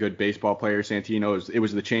a very good baseball player, Santino. It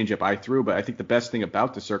was the changeup I threw, but I think the best thing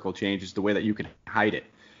about the circle change is the way that you can hide it.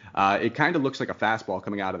 It kind of looks like a fastball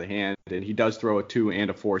coming out of the hand, and he does throw a 2 and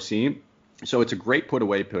a 4 seam. So it's a great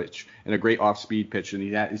put-away pitch and a great off-speed pitch, and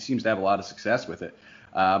he seems to have a lot of success with it.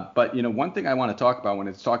 But, one thing I want to talk about when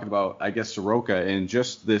it's talking about, I guess, Soroka and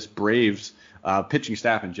just this Braves pitching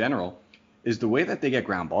staff in general is the way that they get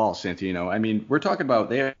ground balls, Santino. I mean, we're talking about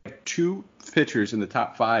they have 2 pitchers in the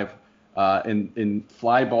top 5 in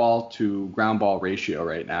fly ball to ground ball ratio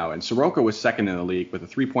right now, and Soroka was second in the league with a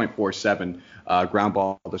 3.47 ground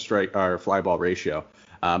ball to strike or fly ball ratio.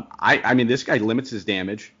 I mean, this guy limits his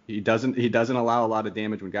damage. He doesn't allow a lot of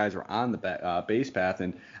damage when guys are on the base path,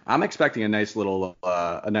 and I'm expecting a nice little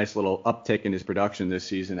uptick in his production this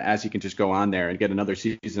season as he can just go on there and get another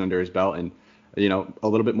season under his belt and a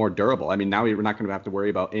little bit more durable. I mean, now we're not going to have to worry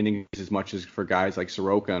about innings as much as for guys like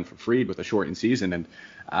Soroka and for Fried with a shortened season. And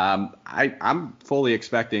I'm fully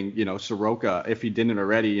expecting, Soroka, if he didn't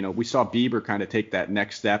already, we saw Bieber kind of take that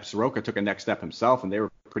next step. Soroka took a next step himself, and they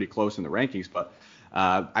were pretty close in the rankings. But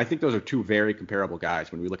I think those are two very comparable guys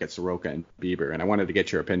when we look at Soroka and Bieber. And I wanted to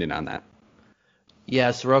get your opinion on that.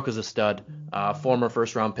 Yeah, Soroka's a stud. Former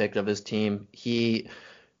first-round pick of his team.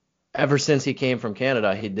 Ever since he came from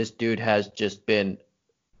Canada, this dude has just been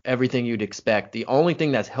everything you'd expect. The only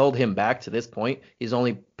thing that's held him back to this point, he's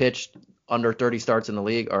only pitched under 30 starts in the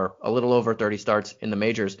league, or a little over 30 starts in the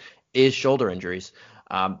majors, is shoulder injuries.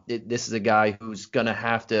 This is a guy who's going to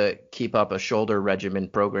have to keep up a shoulder regimen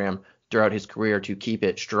program throughout his career to keep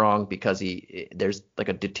it strong, because there's like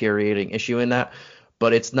a deteriorating issue in that.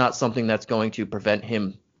 But it's not something that's going to prevent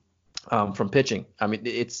him from pitching. I mean,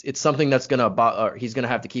 it's something that's he's gonna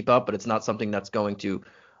have to keep up, but it's not something that's going to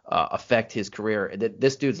affect his career.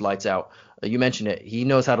 This dude's lights out. You mentioned it. He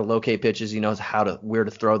knows how to locate pitches. He knows where to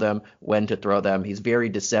throw them, when to throw them. He's very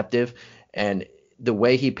deceptive, and the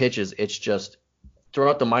way he pitches, it's just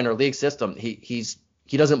throughout the minor league system. He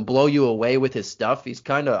doesn't blow you away with his stuff. He's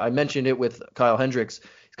I mentioned it with Kyle Hendricks.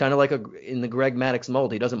 He's kind of like in the Greg Maddux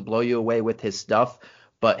mold. He doesn't blow you away with his stuff,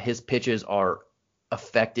 but his pitches are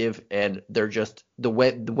effective, and they're just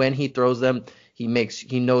when he throws them, he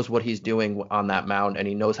knows what he's doing on that mound, and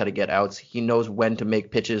he knows how to get outs. He knows when to make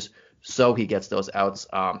pitches so he gets those outs.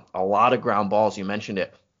 A lot of ground balls. You mentioned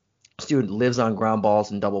it. This dude lives on ground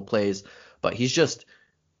balls and double plays, but he's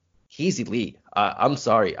elite. I'm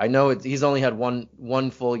sorry. I know he's only had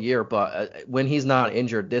one full year, but when he's not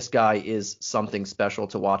injured, this guy is something special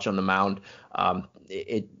to watch on the mound.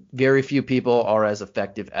 Very few people are as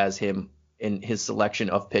effective as him in his selection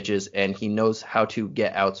of pitches, and he knows how to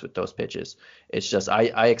get outs with those pitches. It's just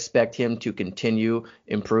I expect him to continue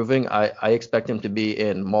improving. I expect him to be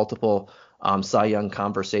in multiple Cy Young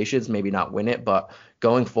conversations, maybe not win it, but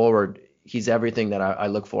going forward, he's everything that I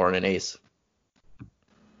look for in an ace.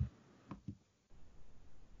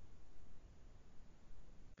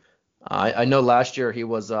 I know last year he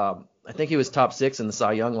was I think he was top 6 in the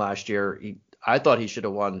Cy Young last year. I thought he should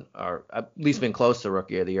have won, or at least been close to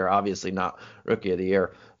Rookie of the Year. Obviously not Rookie of the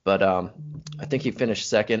Year, but I think he finished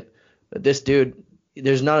second. But this dude,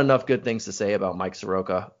 there's not enough good things to say about Mike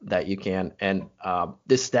Soroka that you can. And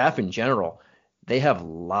this staff in general, they have a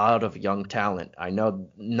lot of young talent. I know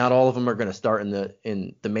not all of them are going to start in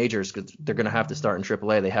the majors, because they're going to have to start in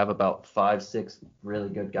AAA. They have about 5-6 really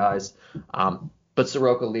good guys, but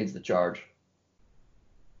Soroka leads the charge.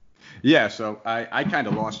 Yeah, so I kind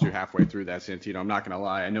of lost you halfway through that, Santino. I'm not going to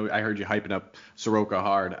lie. I heard you hyping up Soroka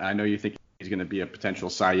hard. I know you think he's going to be a potential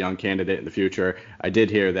Cy Young candidate in the future. I did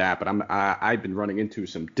hear that, but I've been running into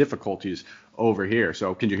some difficulties over here.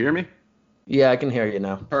 So can you hear me? Yeah, I can hear you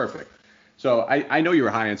now. Perfect. So I know you were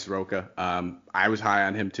high on Soroka. I was high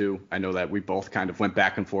on him too. I know that we both kind of went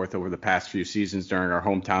back and forth over the past few seasons during our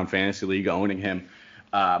hometown fantasy league owning him.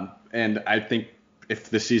 And I think if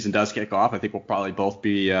the season does kick off, I think we'll probably both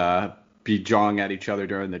be jawing at each other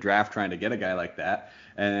during the draft trying to get a guy like that.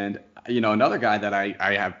 And another guy that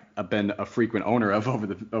I have been a frequent owner of over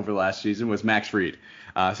the last season was Max Fried.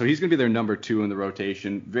 So he's going to be their number 2 in the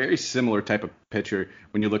rotation. Very similar type of pitcher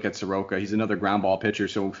when you look at Soroka. He's another ground ball pitcher.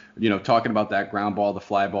 So talking about that ground ball to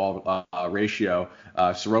fly ball ratio,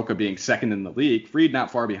 Soroka being second in the league, Fried not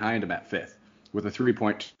far behind him at 5th. With a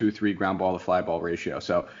 3.23 ground ball to fly ball ratio.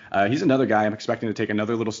 So he's another guy I'm expecting to take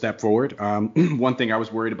another little step forward. One thing I was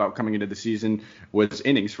worried about coming into the season was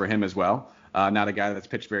innings for him as well. Not a guy that's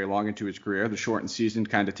pitched very long into his career. The shortened season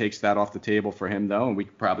kind of takes that off the table for him, though, and we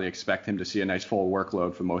could probably expect him to see a nice full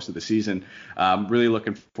workload for most of the season. Really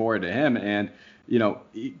looking forward to him. And,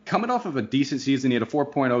 coming off of a decent season, he had a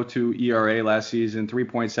 4.02 ERA last season,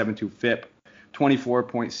 3.72 FIP,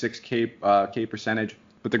 24.6 K percentage.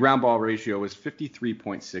 But the ground ball ratio was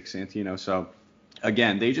 53.6, Santino. So,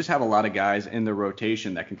 again, they just have a lot of guys in the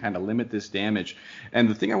rotation that can kind of limit this damage. And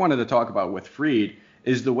the thing I wanted to talk about with Fried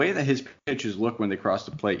is the way that his pitches look when they cross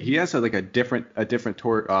the plate. He has a different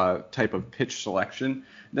type of pitch selection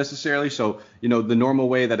necessarily. So, the normal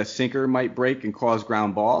way that a sinker might break and cause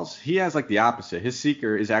ground balls, he has the opposite. His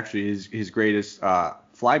sinker is actually his greatest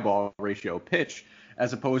fly ball ratio pitch.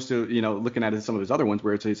 as opposed to, looking at some of his other ones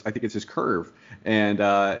where I think it's his curve and,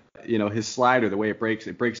 his slider, the way it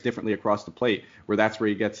breaks differently across the plate, where that's where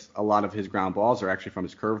he gets a lot of his ground balls are actually from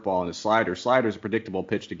his curveball and his slider. Slider is a predictable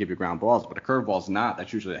pitch to give you ground balls, but a curveball is not.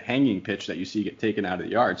 That's usually a hanging pitch that you see get taken out of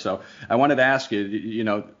the yard. So I wanted to ask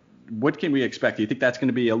you, what can we expect? Do you think that's going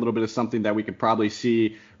to be a little bit of something that we could probably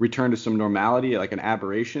see return to some normality, like an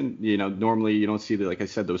aberration? Normally you don't see like I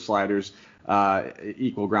said, those sliders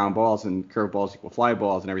equal ground balls and curveballs equal fly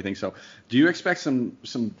balls and everything. So do you expect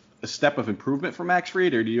a step of improvement from Max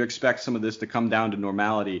Fried, or do you expect some of this to come down to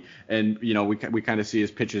normality and we kind of see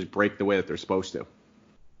his pitches break the way that they're supposed to?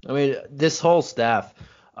 I mean, this whole staff,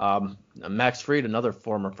 Max Fried, another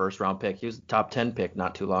former first round pick, he was a top 10 pick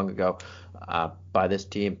not too long ago by this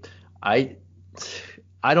team. I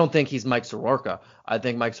don't think he's Mike Soroka. I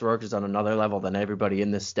think Mike Soroka's on another level than everybody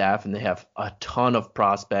in this staff, and they have a ton of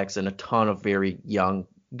prospects and a ton of very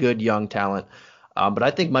good young talent. But I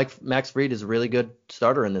think Max Fried is a really good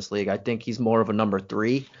starter in this league. I think he's more of a number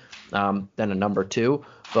 3 than a number 2.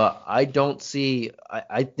 But I don't see –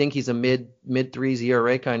 I think he's a mid-threes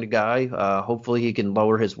ERA kind of guy. Hopefully he can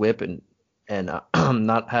lower his whip and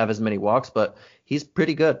not have as many walks. But he's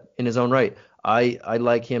pretty good in his own right. I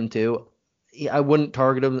like him too. I wouldn't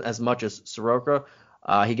target him as much as Soroka.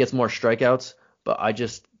 He gets more strikeouts, but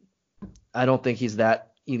I don't think he's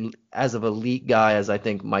that as of elite guy as I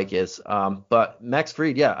think Mike is. But Max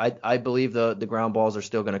Fried, yeah, I believe the ground balls are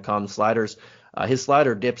still going to come. Sliders, his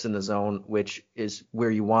slider dips in the zone, which is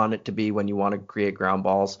where you want it to be when you want to create ground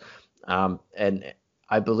balls. And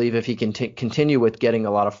I believe if he can continue with getting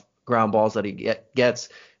a lot of ground balls that he gets,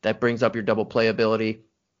 that brings up your double play ability.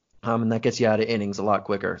 And that gets you out of innings a lot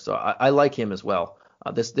quicker. So I like him as well.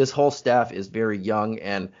 This whole staff is very young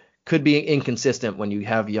and could be inconsistent when you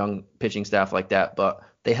have young pitching staff like that, but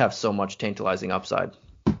they have so much tantalizing upside.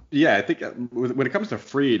 Yeah, I think when it comes to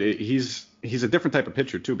Fried, he's a different type of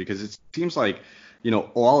pitcher too, because it seems like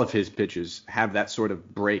all of his pitches have that sort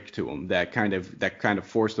of break to them that kind of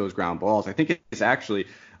force those ground balls. I think it's actually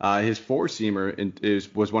his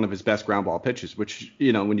four-seamer was one of his best ground ball pitches, which,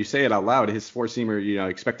 when you say it out loud, his four-seamer,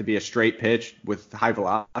 expect to be a straight pitch with high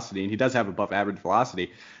velocity, and he does have above average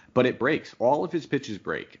velocity, but it breaks. All of his pitches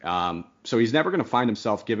break. So he's never going to find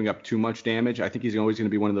himself giving up too much damage. I think he's always going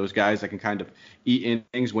to be one of those guys that can kind of eat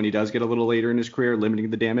innings when he does get a little later in his career, limiting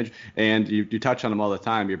the damage. And you touch on him all the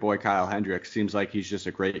time. Your boy Kyle Hendricks seems like he's just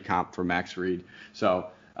a great comp for Max Fried. So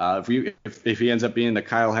if he ends up being the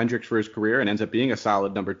Kyle Hendricks for his career and ends up being a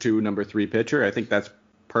solid number 2, number 3 pitcher, I think that's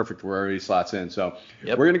perfect where he slots in. So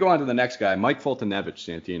We're going to go on to the next guy, Mike Foltynewicz,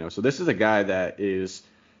 Santino. So this is a guy that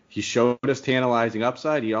he showed us tantalizing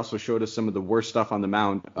upside. He also showed us some of the worst stuff on the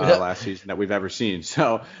mound last season that we've ever seen.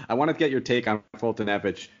 So I want to get your take on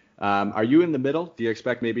Foltynewicz. Are you in the middle? Do you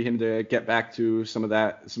expect maybe him to get back to some of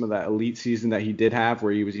that elite season that he did have,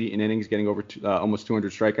 where he was eating innings, getting over almost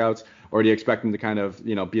 200 strikeouts, or do you expect him to kind of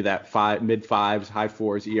be that mid 5s, high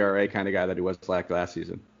 4s ERA kind of guy that he was last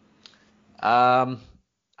season?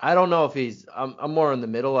 I don't know if he's. I'm more in the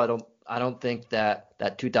middle. I don't think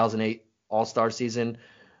that 2008 All-Star season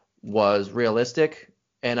was realistic,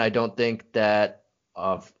 and I don't think that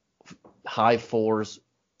high 4s,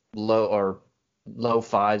 low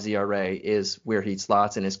 5s ERA is where he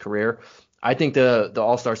slots in his career. I think the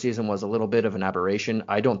All-Star season was a little bit of an aberration.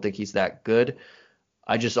 I don't think he's that good.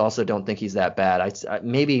 I just also don't think he's that bad.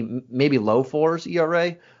 Maybe low 4s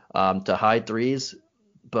ERA to high 3s,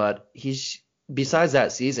 but besides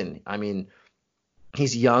that season, I mean,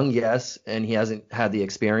 he's young, yes, and he hasn't had the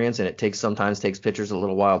experience, and it sometimes takes pitchers a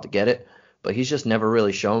little while to get it, but he's just never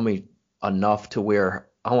really shown me enough to where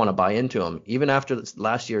I want to buy into him. Even after this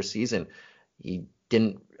last year's season, he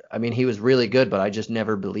was really good, but I just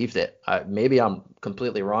never believed it. Maybe I'm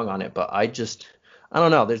completely wrong on it, but I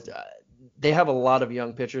don't know. They have a lot of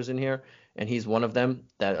young pitchers in here, and he's one of them.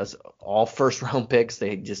 That is all first-round picks.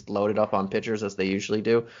 They just loaded up on pitchers as they usually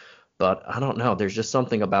do, but I don't know. There's just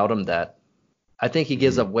something about him that I think he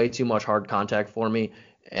gives up way too much hard contact for me,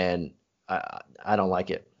 and I don't like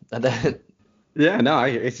it. Yeah, no,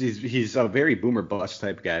 he's a very boomer bust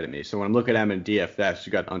type guy to me. So when I'm looking at him in DFS,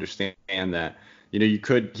 you got to understand that he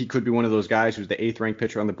could be one of those guys who's the 8th ranked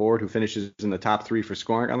pitcher on the board who finishes in the top 3 for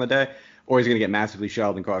scoring on the day, or he's going to get massively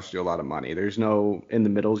shelled and cost you a lot of money. There's no in the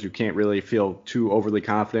middles. You can't really feel too overly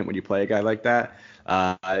confident when you play a guy like that.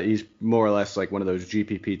 He's more or less like one of those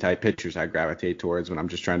GPP type pitchers I gravitate towards when I'm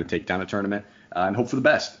just trying to take down a tournament and hope for the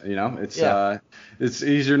best.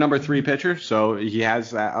 He's your number 3 pitcher, so he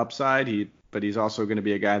has that upside. But he's also going to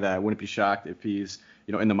be a guy that I wouldn't be shocked if he's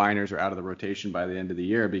in the minors or out of the rotation by the end of the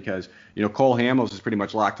year, because Cole Hamels is pretty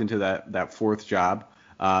much locked into that 4th job.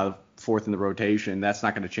 fourth in the rotation. That's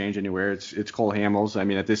not going to change anywhere. It's Cole Hamels. I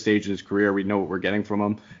mean, at this stage in his career, we know what we're getting from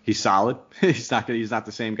him. He's solid. He's not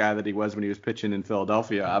the same guy that he was when he was pitching in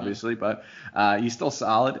Philadelphia, obviously, but he's still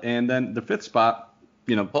solid. And then the fifth spot,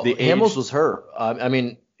 well, Hamels was hurt. I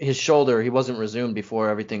mean, his shoulder, he wasn't resumed before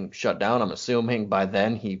everything shut down. I'm assuming by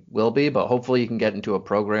then he will be, but hopefully he can get into a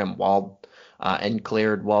program while and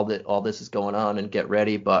cleared while all this is going on and get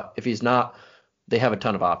ready. But if he's not, they have a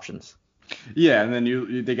ton of options. Yeah, and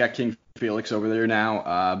then they got King Felix over there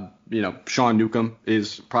now. Sean Newcomb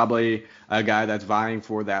is probably a guy that's vying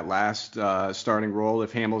for that last starting role.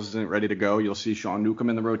 If Hamels isn't ready to go, you'll see Sean Newcomb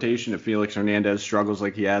in the rotation. If Felix Hernandez struggles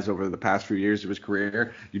like he has over the past few years of his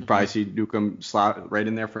career, you'd probably see Newcomb slot right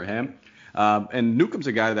in there for him. And Newcomb's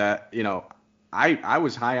a guy that, I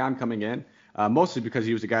was high on coming in. Mostly because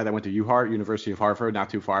he was a guy that went to University of Hartford, not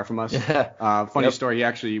too far from us. Funny story, he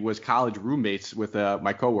actually was college roommates with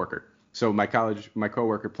my coworker. So my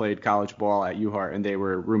coworker played college ball at UHart, and they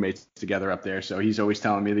were roommates together up there. So he's always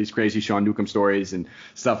telling me these crazy Sean Newcomb stories and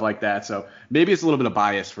stuff like that. So maybe it's a little bit of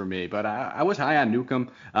bias for me, but I was high on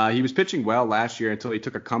Newcomb. He was pitching well last year until he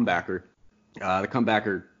took a comebacker. The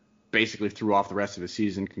comebacker basically threw off the rest of the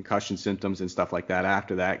season, concussion symptoms and stuff like that.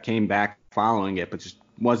 After that, came back following it, but just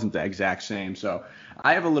wasn't the exact same. So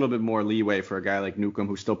I have a little bit more leeway for a guy like Newcomb,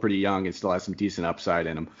 who's still pretty young and still has some decent upside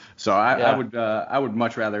in him. So I would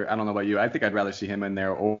much rather, I don't know about you, I think I'd rather see him in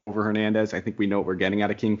there over Hernandez. I think we know what we're getting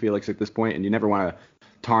out of King Felix at this point, and you never want to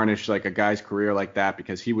tarnish like a guy's career like that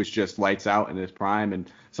because he was just lights out in his prime, and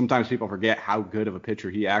sometimes people forget how good of a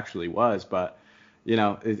pitcher he actually was. But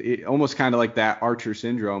it almost kind of like that Archer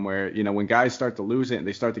syndrome where, when guys start to lose it and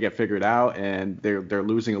they start to get figured out and they're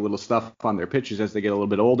losing a little stuff on their pitches as they get a little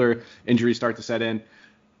bit older, injuries start to set in,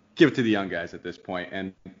 give it to the young guys at this point.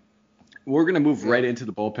 And we're going to move right into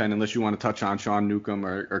the bullpen unless you want to touch on Sean Newcomb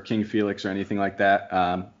or King Felix or anything like that.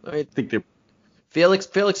 I think they're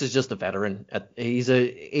Felix is just a veteran. He's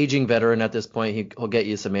a aging veteran at this point. He'll get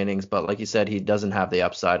you some innings, but like you said, he doesn't have the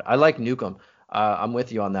upside. I like Newcomb. I'm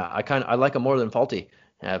with you on that. I like him more than Faulty.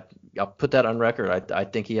 I'll put that on record. I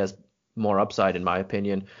think he has more upside in my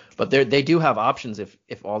opinion. But they do have options if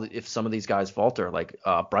some of these guys falter. Like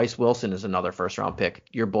Bryce Wilson is another first round pick.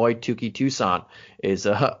 Your boy Touki Toussaint is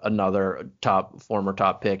another former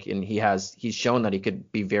top pick, and he's shown that he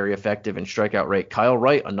could be very effective in strikeout rate. Kyle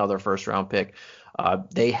Wright, another first round pick.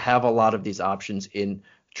 They have a lot of these options in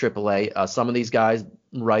AAA. Some of these guys,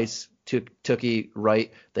 Rice, Touki,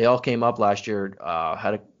 Wright, they all came up last year,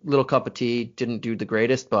 had a little cup of tea, didn't do the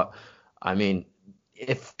greatest, but I mean,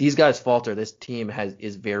 if these guys falter, this team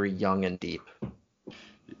is very young and deep.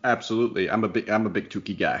 Absolutely. I'm a big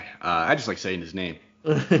Touki guy. I just like saying his name.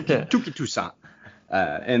 Touki Toussaint.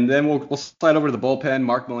 And then we'll slide over to the bullpen.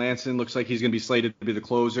 Mark Melancon looks like he's going to be slated to be the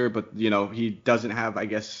closer, but he doesn't have, I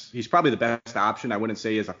guess, he's probably the best option. I wouldn't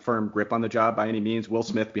say he has a firm grip on the job by any means. Will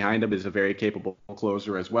Smith behind him is a very capable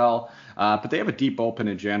closer as well. But they have a deep bullpen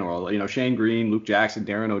in general. Shane Green, Luke Jackson,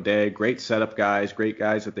 Darren O'Day, great setup guys, great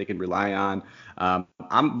guys that they can rely on.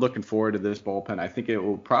 I'm looking forward to this bullpen. I think it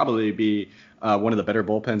will probably be one of the better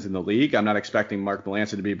bullpens in the league. I'm not expecting Mark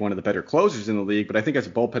Melancon to be one of the better closers in the league, but I think as a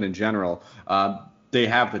bullpen in general, they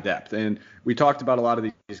have the depth. And we talked about a lot of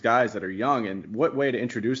these guys that are young, and what way to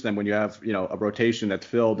introduce them when you have, a rotation that's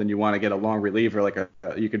filled and you want to get a long reliever, like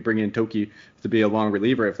you could bring in Touki to be a long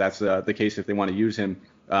reliever if that's the case, if they want to use him.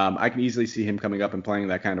 I can easily see him coming up and playing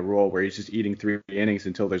that kind of role where he's just eating 3 innings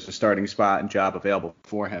until there's a starting spot and job available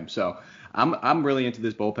for him. So I'm really into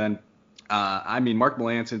this bullpen. Mark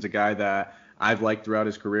Melancon's a guy that I've liked throughout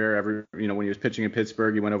his career. When he was pitching in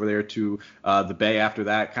Pittsburgh, he went over there to the Bay after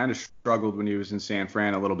that. Kind of struggled when he was in San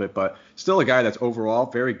Fran a little bit, but still a guy that's overall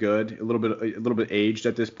very good. A little bit aged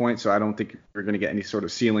at this point, so I don't think we're going to get any sort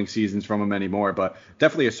of ceiling seasons from him anymore. But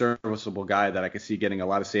definitely a serviceable guy that I could see getting a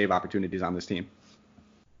lot of save opportunities on this team.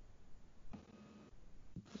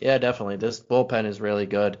 Yeah, definitely. This bullpen is really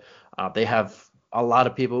good. They have a lot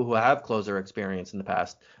of people who have closer experience in the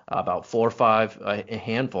past, about 4 or 5, a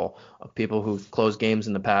handful of people who've closed games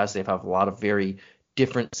in the past. They've had a lot of very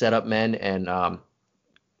different setup men and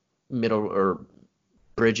middle or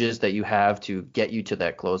bridges that you have to get you to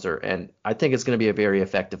that closer. And I think it's going to be a very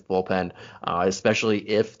effective bullpen, especially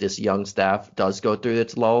if this young staff does go through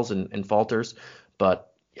its lulls and falters.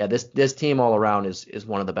 But yeah, this team all around is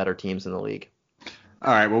one of the better teams in the league.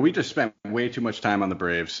 All right, well, we just spent way too much time on the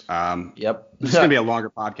Braves. Yep. This is going to be a longer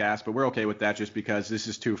podcast, but we're okay with that just because this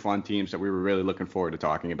is 2 fun teams that we were really looking forward to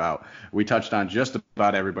talking about. We touched on just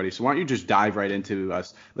about everybody, so why don't you just dive right into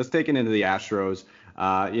us. Let's take it into the Astros.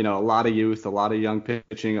 A lot of youth, a lot of young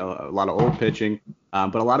pitching, a lot of old pitching.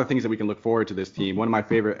 But a lot of things that we can look forward to this team. One of my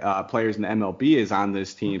favorite players in the MLB is on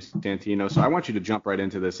this team, Santino. So I want you to jump right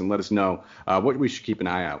into this and let us know what we should keep an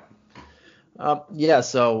eye out. Yeah,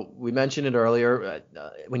 so we mentioned it earlier.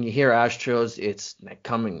 When you hear Astros, it's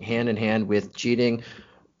coming hand in hand with cheating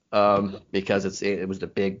because it was the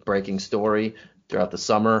big breaking story throughout the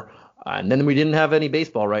summer. And then we didn't have any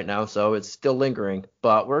baseball right now, so it's still lingering.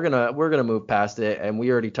 But we're gonna move past it, and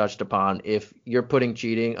we already touched upon if you're putting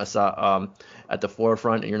cheating aside, at the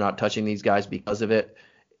forefront and you're not touching these guys because of it,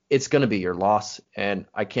 it's going to be your loss, and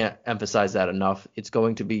I can't emphasize that enough. It's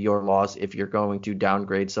going to be your loss if you're going to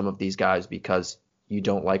downgrade some of these guys because you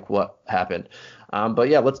don't like what happened. But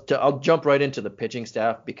yeah, I'll jump right into the pitching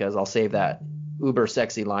staff because I'll save that uber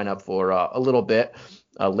sexy lineup for a little bit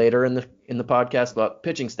later in the podcast. But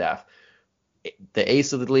pitching staff, the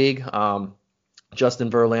ace of the league, Justin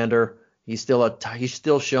Verlander. He's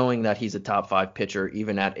still showing that he's a top 5 pitcher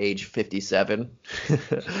even at age 57.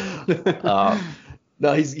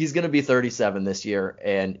 No, he's going to be 37 this year,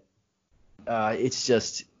 and it's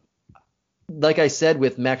just like I said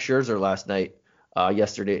with Max Scherzer last night,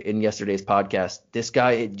 yesterday's podcast. This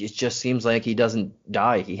guy, it just seems like he doesn't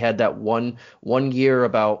die. He had that one year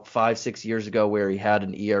about 5-6 years ago where he had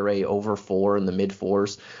an ERA over 4 in the mid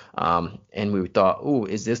 4s, and we thought, "Ooh,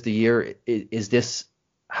 is this the year? Is this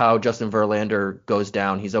how Justin Verlander goes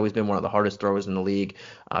down?" He's always been one of the hardest throwers in the league.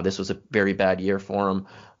 This was a very bad year for him,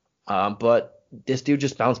 but this dude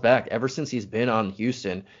just bounced back. Ever since he's been on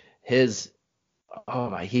Houston, he's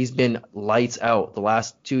been lights out the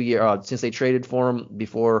last 2 years since they traded for him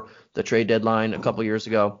before the trade deadline a couple years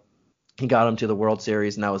ago. He got him to the World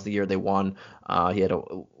Series, and that was the year they won. He had a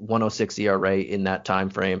 106 ERA in that time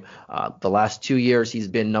frame. The last 2 years, he's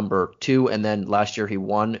been number 2, and then last year he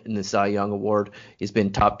won in the Cy Young Award. He's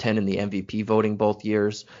been top 10 in the MVP voting both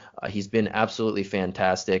years. He's been absolutely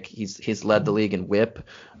fantastic. He's led the league in WHIP.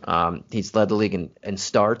 He's led the league in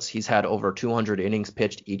starts. He's had over 200 innings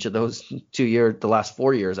pitched each of those 2 years, the last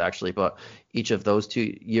 4 years actually, but each of those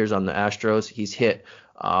 2 years on the Astros, he's hit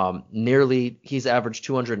he's averaged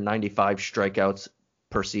 295 strikeouts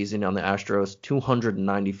per season on the Astros.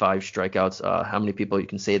 295 strikeouts. How many people you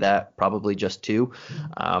can say that? Probably just 2.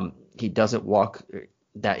 He doesn't walk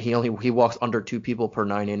that. He walks under 2 people per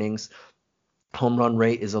 9 innings. Home run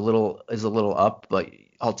rate is a little up, but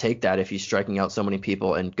I'll take that if he's striking out so many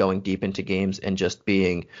people and going deep into games and just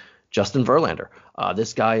being Justin Verlander.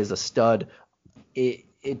 This guy is a stud.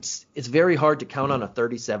 It's very hard to count on a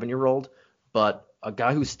 37-year-old, but a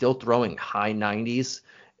guy who's still throwing high 90s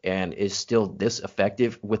and is still this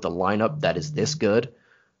effective with a lineup that is this good,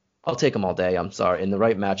 I'll take him all day. I'm sorry. In the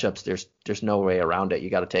right matchups, there's no way around it.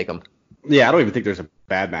 You got to take him. Yeah, I don't even think there's a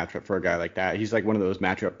bad matchup for a guy like that. He's like one of those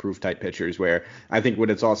matchup-proof type pitchers where I think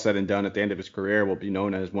when it's all said and done at the end of his career will be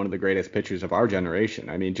known as one of the greatest pitchers of our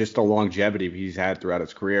generation. I mean, just the longevity he's had throughout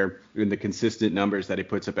his career and the consistent numbers that he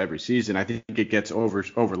puts up every season, I think it gets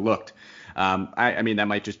overlooked. I mean, that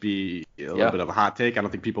might just be a little bit of a hot take. I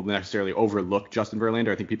don't think people necessarily overlook Justin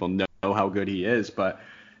Verlander. I think people know how good he is, but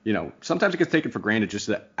sometimes it gets taken for granted just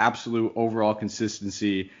the absolute overall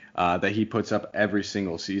consistency that he puts up every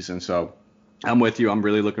single season. So I'm with you. I'm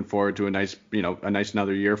really looking forward to a nice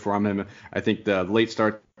another year from him. I think the late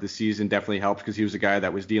start of the season definitely helps because he was a guy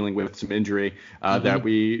that was dealing with some injury that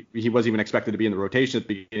he wasn't even expected to be in the rotation at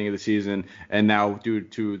the beginning of the season. And now due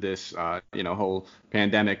to this, whole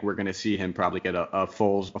pandemic, we're going to see him probably get a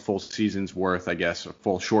full season's worth, I guess, a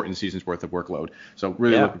full shortened season's worth of workload. So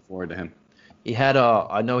really looking forward to him.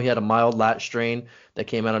 I know he had a mild lat strain that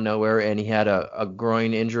came out of nowhere, and he had a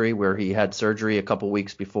groin injury where he had surgery a couple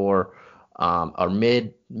weeks before, or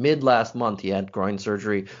mid last month he had groin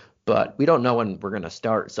surgery, but we don't know when we're going to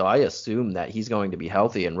start. So I assume that he's going to be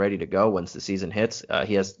healthy and ready to go once the season hits.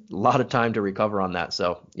 He has a lot of time to recover on that.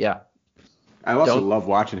 So yeah. I also love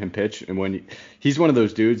watching him pitch, and he's one of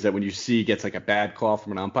those dudes that when you see gets like a bad call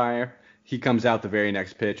from an umpire, he comes out the very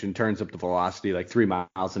next pitch and turns up the velocity like 3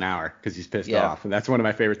 miles an hour because he's pissed off. And that's one of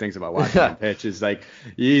my favorite things about watching him pitch is like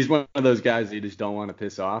he's one of those guys that you just don't want to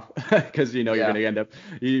piss off because you're going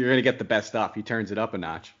to get the best stuff. He turns it up a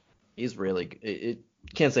notch. He's really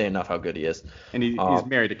can't say enough how good he is. And he's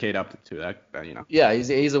married to Kate Upton too. That. Yeah,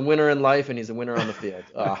 he's a winner in life and he's a winner on the field.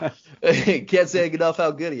 Can't say enough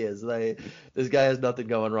how good he is. This guy has nothing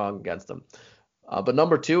going wrong against him. But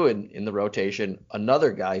number 2 in the rotation,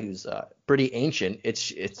 another guy who's pretty ancient.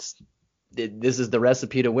 This is the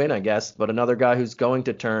recipe to win, I guess. But another guy who's going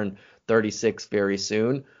to turn 36 very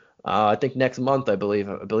soon. I think next month, I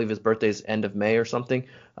believe his birthday's end of May or something.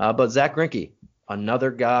 But Zach Greinke,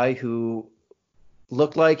 another guy who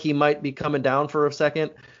looked like he might be coming down for a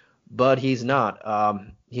second, but he's not.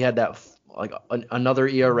 He had that like another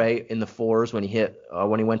ERA in the fours when he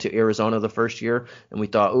went to Arizona the first year, and we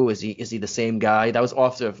thought, oh, is he the same guy? That was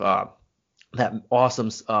off of that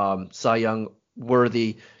awesome Cy Young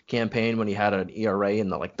worthy campaign when he had an ERA in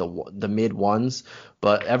the mid ones.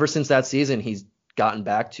 But ever since that season, he's gotten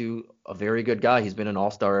back to a very good guy. He's been an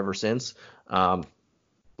all-star ever since.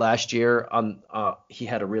 Last year, he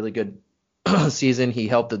had a really good season. He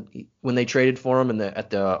helped when they traded for him at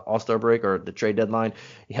the All-Star break or the trade deadline.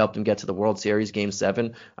 He helped him get to the World Series Game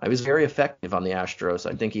 7. He was very effective on the Astros.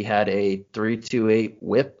 I think he had a 3.28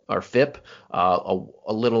 whip or FIP, a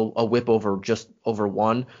whip over just over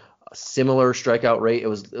 1. A similar strikeout rate. It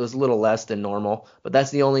was a little less than normal, but that's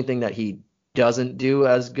the only thing that he doesn't do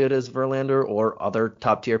as good as Verlander or other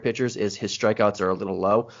top tier pitchers is his strikeouts are a little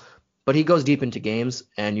low. But he goes deep into games,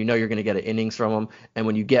 and you know you're going to get innings from him. And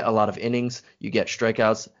when you get a lot of innings, you get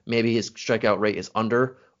strikeouts. Maybe his strikeout rate is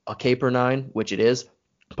under a K per 9, which it is.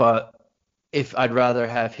 But if I'd rather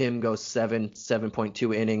have him go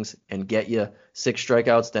 7.2 innings and get you 6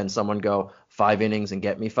 strikeouts than someone go 5 innings and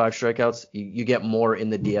get me 5 strikeouts, you get more in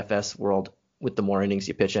the DFS world with the more innings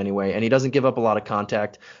you pitch anyway. And he doesn't give up a lot of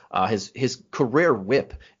contact. His career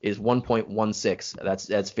whip is 1.16.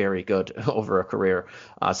 That's very good over a career.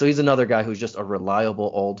 So he's another guy who's just a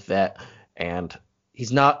reliable old vet. And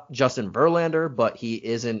he's not Justin Verlander, but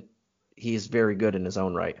he's very good in his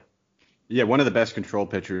own right. Yeah, one of the best control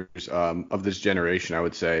pitchers of this generation, I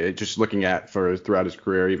would say. Just looking at throughout his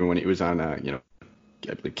career, even when he was on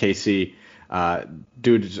KC.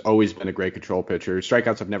 Dude has always been a great control pitcher.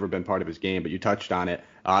 Strikeouts have never been part of his game, but you touched on it.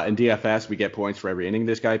 In DFS, we get points for every inning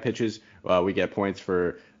this guy pitches. We get points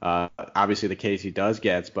for obviously the Ks he does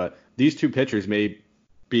get, but these two pitchers may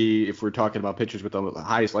be, if we're talking about pitchers with the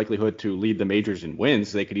highest likelihood to lead the majors in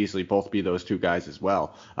wins, they could easily both be those two guys as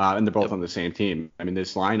well. And they're both on the same team. I mean,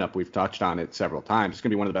 this lineup, we've touched on it several times. It's going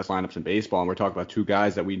to be one of the best lineups in baseball, and we're talking about two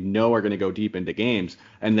guys that we know are going to go deep into games,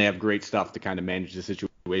 and they have great stuff to kind of manage the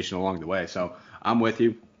situation along the way. So I'm with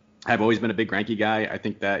you. I've always been a big Greinke guy. I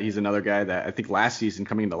think that he's another guy that I think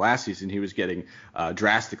coming into last season, he was getting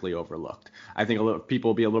drastically overlooked. I think people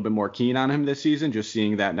will be a little bit more keen on him this season, just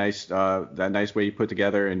seeing that nice way he put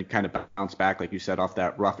together and kind of bounce back, like you said, off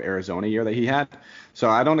that rough Arizona year that he had.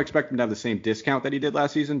 So I don't expect him to have the same discount that he did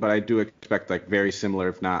last season, but I do expect like very similar,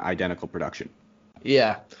 if not identical, production.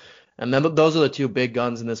 Yeah. And then those are the two big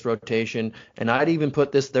guns in this rotation. And I'd even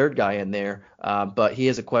put this third guy in there, but he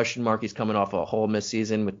has a question mark. He's coming off a whole miss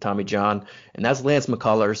season with Tommy John, and that's Lance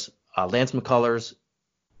McCullers. Lance McCullers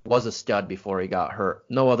was a stud before he got hurt.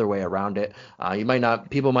 No other way around it.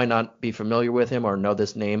 People might not be familiar with him or know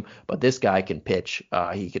this name, but this guy can pitch.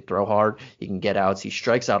 He can throw hard. He can get outs. He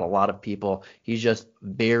strikes out a lot of people. He's just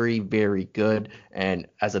very, very good. And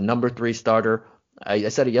as a number 3 starter, I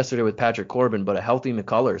said it yesterday with Patrick Corbin, but a healthy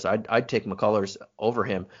McCullers, I'd take McCullers over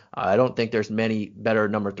him. I don't think there's many better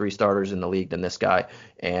number 3 starters in the league than this guy.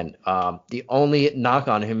 And the only knock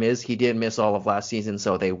on him is he did miss all of last season,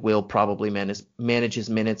 so they will probably manage his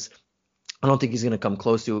minutes. I don't think he's going to come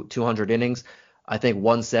close to 200 innings. I think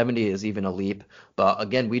 170 is even a leap. But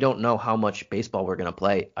again, we don't know how much baseball we're going to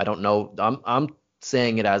play. I don't know. I'm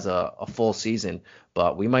saying it as a full season,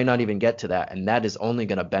 but we might not even get to that, and that is only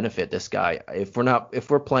going to benefit this guy. If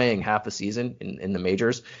we're playing half a season in the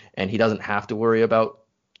majors and he doesn't have to worry about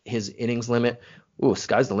his innings limit,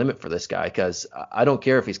 sky's the limit for this guy, because I don't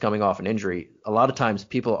care if he's coming off an injury. A lot of times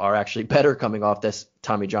people are actually better coming off this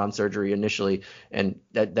Tommy John surgery initially, and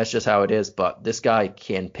that's just how it is. But this guy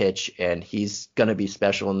can pitch, and he's going to be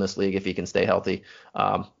special in this league if he can stay healthy.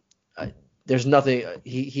 There's nothing.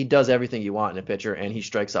 He does everything you want in a pitcher, and he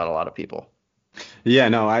strikes out a lot of people. Yeah,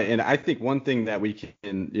 no, I think one thing that we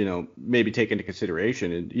can, maybe take into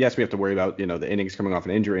consideration, and yes, we have to worry about, the innings coming off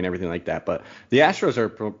an injury and everything like that, but the Astros are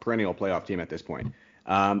a perennial playoff team at this point.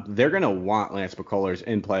 They're going to want Lance McCullers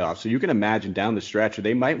in playoffs. So you can imagine down the stretch,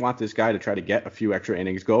 they might want this guy to try to get a few extra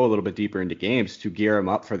innings, go a little bit deeper into games to gear him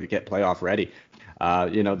up get playoff ready.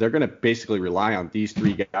 They're going to basically rely on these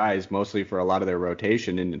 3 guys mostly for a lot of their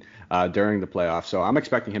rotation during the playoffs. So I'm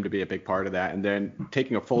expecting him to be a big part of that. And then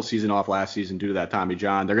taking a full season off last season due to that Tommy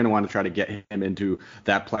John, they're going to want to try to get him into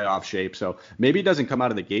that playoff shape. So maybe he doesn't come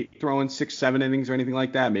out of the gate throwing 6-7 innings or anything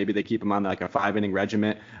like that. Maybe they keep him on like a 5-inning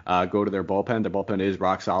regiment, go to their bullpen. Their bullpen is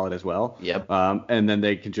rock solid as well. Yep. And then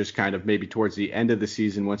they can just kind of maybe towards the end of the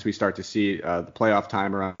season, once we start to see the playoff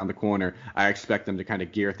time around the corner, I expect them to kind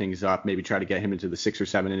of gear things up, maybe try to get him into the 6 or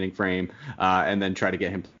 7 inning frame, and then try to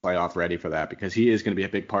get him playoff ready for that, because he is going to be a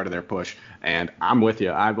big part of their push. And I'm with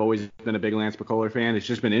you. I've always been a big Lance McCullers fan. It's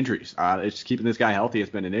just been injuries. It's keeping this guy healthy has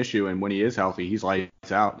been an issue, and when he is healthy, he's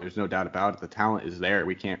lights out. There's no doubt about it. The talent is there.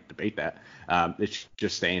 We can't debate that. It's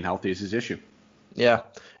just staying healthy is his issue. Yeah,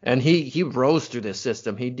 and he rose through this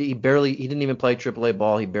system. He didn't even play AAA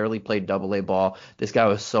ball. He barely played AA ball. This guy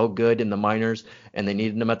was so good in the minors, and they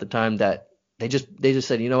needed him at the time that they just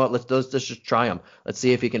said, you know what, let's just try him. Let's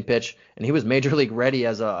see if he can pitch. And he was major league ready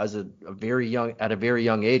at a very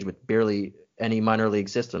young age with barely any minor league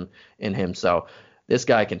system in him. So this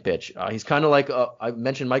guy can pitch. He's kind of like I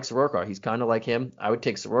mentioned Mike Soroka. He's kind of like him. I would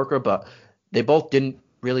take Soroka, but they both didn't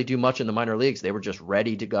really do much in the minor leagues. They were just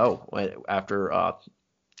ready to go after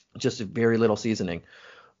just very little seasoning.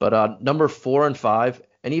 But number 4 and 5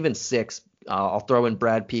 and even 6, I'll throw in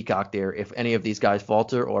Brad Peacock there if any of these guys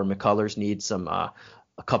falter or McCullers need some a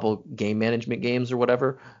couple game management games or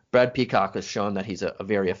whatever. Brad Peacock has shown that he's a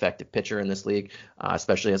very effective pitcher in this league,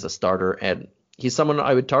 especially as a starter, and he's someone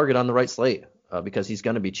I would target on the right slate because he's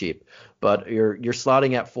going to be cheap. But you're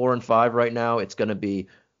slotting at 4 and 5 right now. It's going to be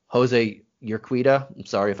Jose Urquidy. I'm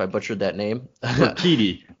sorry if I butchered that name.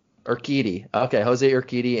 Urquidy. Okay, Jose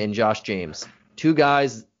Urquidy and Josh James. 2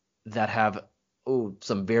 guys that have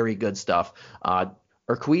some very good stuff.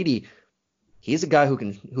 Urquidy, he's a guy who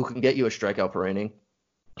can get you a strikeout per inning.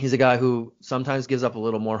 He's a guy who sometimes gives up a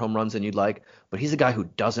little more home runs than you'd like, but he's a guy who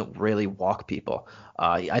doesn't really walk people.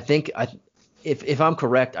 I think if I'm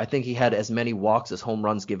correct, I think he had as many walks as home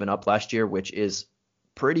runs given up last year, which is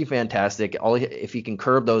pretty fantastic. If he can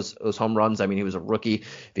curb those home runs, I mean, he was a rookie.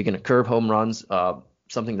 If he can curb home runs,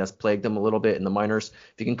 something that's plagued him a little bit in the minors,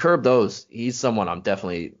 if he can curb those, he's someone I'm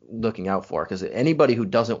definitely looking out for, because anybody who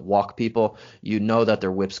doesn't walk people, you know that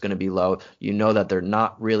their whip's going to be low. You know that they're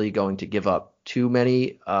not really going to give up too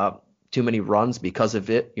many runs because of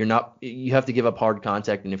it. You have to give up hard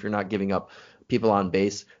contact, and if you're not giving up people on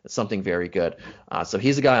base, it's something very good. So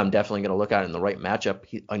he's a guy I'm definitely going to look at in the right matchup.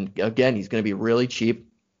 Again, he's going to be really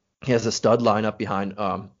cheap. He has a stud lineup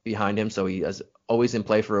behind him, so he is always in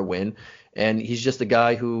play for a win. And he's just a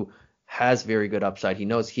guy who has very good upside. He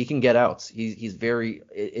knows he can get outs.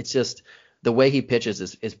 It's just the way he pitches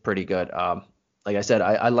is pretty good. Like I said,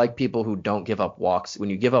 I like people who don't give up walks. When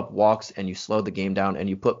you give up walks and you slow the game down and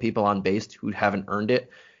you put people on base who haven't earned it,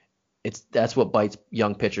 that's what bites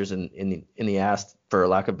young pitchers in the ass, for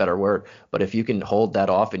lack of a better word. But if you can hold that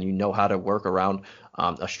off and you know how to work around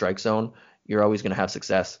a strike zone, you're always going to have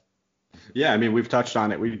success. Yeah, I mean, we've touched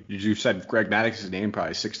on it. You said Greg Maddox's name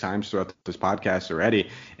probably 6 times throughout this podcast already.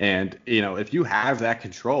 And, if you have that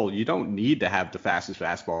control, you don't need to have the fastest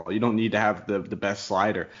fastball. You don't need to have the best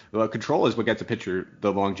slider. Well, control is what gets a pitcher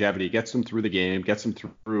the longevity, gets them through the game, gets them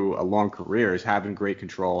through a long career, is having great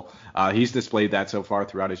control. He's displayed that so far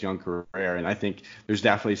throughout his young career, and I think there's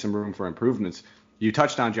definitely some room for improvements. You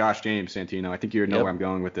touched on Josh James, Santino. I think you know where I'm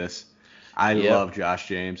going with this. I love Josh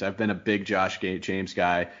James. I've been a big Josh James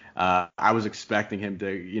guy. I was expecting him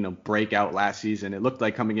to, break out last season. It looked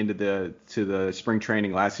like coming into the spring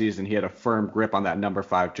training last season, he had a firm grip on that number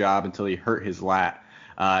 5 job until he hurt his lat.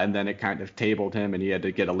 And then it kind of tabled him, and he had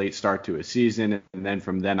to get a late start to his season. And then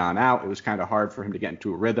from then on out, it was kind of hard for him to get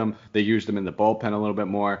into a rhythm. They used him in the bullpen a little bit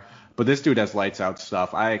more. But this dude has lights out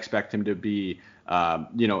stuff. I expect him to be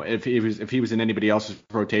if he was in anybody else's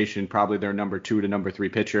rotation, probably their number 2 to number 3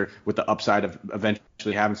 pitcher, with the upside of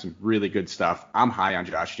eventually having some really good stuff. I'm high on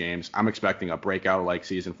Josh James. I'm expecting a breakout-like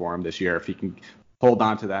season for him this year if he can hold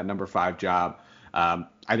on to that number 5 job. I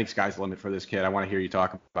think sky's the limit for this kid. I want to hear you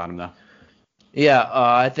talk about him, though. Yeah,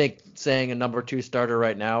 I think saying a number 2 starter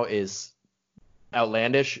right now is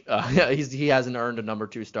outlandish. He hasn't earned a number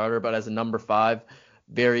 2 starter, but as a number 5,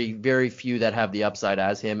 very, very few that have the upside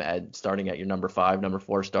as him at starting at your number 5, number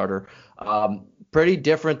 4 starter. Pretty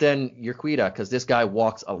different than Urquidy, because this guy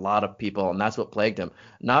walks a lot of people, and that's what plagued him.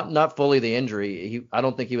 Not fully the injury. I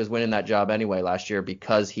don't think he was winning that job anyway last year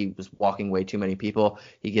because he was walking way too many people.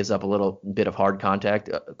 He gives up a little bit of hard contact,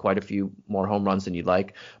 quite a few more home runs than you'd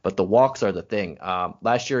like. But the walks are the thing.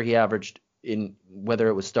 Last year he averaged, in whether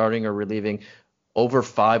it was starting or relieving, over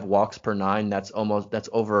 5 walks per 9. That's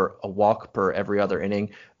over a walk per every other inning.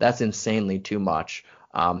 That's insanely too much.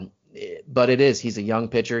 But he's a young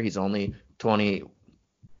pitcher. He's only 20.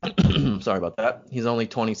 Sorry about that. He's only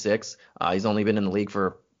 26. He's only been in the league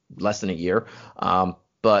for less than a year.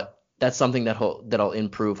 But that's something that'll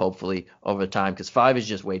improve hopefully over time, because 5 is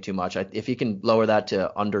just way too much. If he can lower that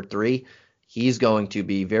to under 3, he's going to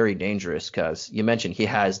be very dangerous because you mentioned he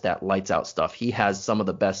has that lights out stuff. He has some of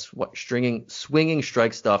the best swinging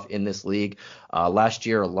strike stuff in this league. Last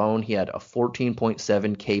year alone, he had a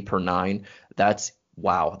 14.7 K per nine. That's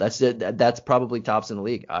wow. That's it. That's probably tops in the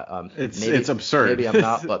league. It's absurd. Maybe I'm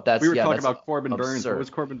not, but that's we were talking that's about Corbin absurd. Burns. What was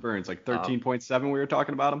Corbin Burns, like 13.7? We were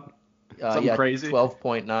talking about him. Something yeah, crazy.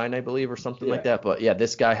 12.9, I believe, or something like that. But yeah,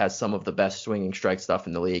 this guy has some of the best swinging strike stuff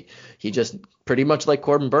in the league. He just pretty much like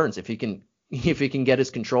Corbin Burns. If he can get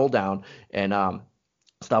his control down and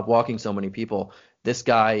stop walking so many people, this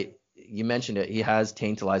guy, you mentioned it, he has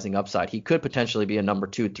tantalizing upside. He could potentially be a number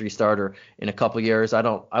 2-3 starter in a couple years.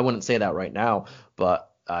 I wouldn't say that right now,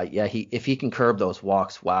 but if he can curb those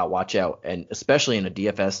walks, wow, watch out. And especially in a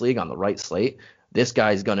DFS league on the right slate, this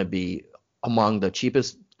guy's going to be among the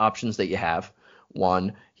cheapest options that you have.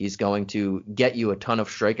 One, he's going to get you a ton of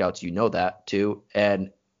strikeouts, you know that too. And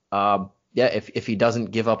if he doesn't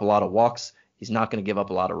give up a lot of walks, he's not going to give up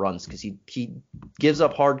a lot of runs because he gives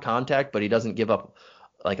up hard contact, but he doesn't give up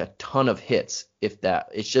like a ton of hits. If that,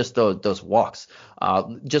 it's just those walks.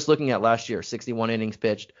 Just looking at last year, 61 innings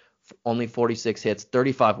pitched, only 46 hits,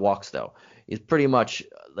 35 walks though. He's pretty much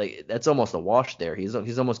like that's almost a wash there. He's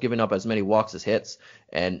almost giving up as many walks as hits,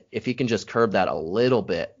 and if he can just curb that a little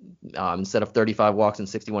bit, instead of 35 walks in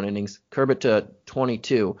 61 innings, curb it to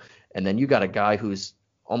 22, and then you got a guy who's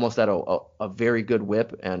almost at a very good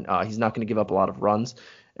whip, and he's not going to give up a lot of runs,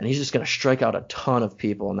 and he's just going to strike out a ton of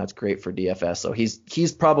people, and that's great for DFS. So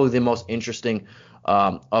he's probably the most interesting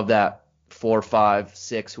of that 4, 5,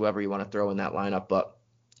 6, whoever you want to throw in that lineup, but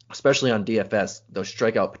especially on DFS, the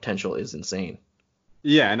strikeout potential is insane.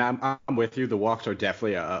 Yeah, and I'm with you. The walks are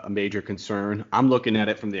definitely a major concern. I'm looking at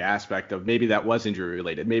it from the aspect of maybe that was injury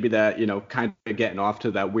related. Maybe that, kind of getting off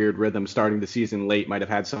to that weird rhythm starting the season late might have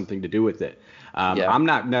had something to do with it. I'm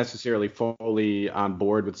not necessarily fully on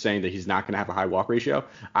board with saying that he's not going to have a high walk ratio.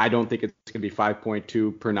 I don't think it's going to be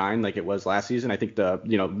 5.2 per 9 like it was last season. I think the,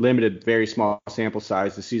 limited, very small sample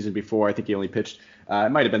size the season before, I think he only pitched,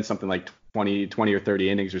 it might have been something like 20 or 30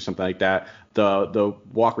 innings or something like that. The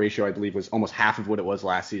walk ratio, I believe, was almost half of what it was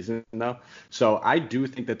last season, though. So I do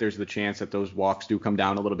think that there's the chance that those walks do come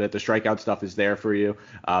down a little bit. The strikeout stuff is there for you.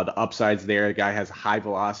 The upside's there. The guy has high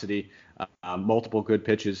velocity, multiple good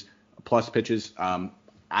pitches, plus pitches.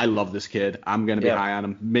 I love this kid. I'm going to be high on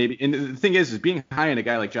him. Maybe. And the thing is being high on a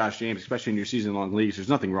guy like Josh James, especially in your season-long leagues, there's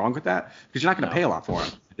nothing wrong with that because you're not going to pay a lot for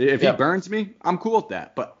him. If he burns me, I'm cool with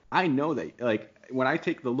that. But I know that, when I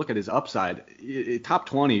take the look at his upside, top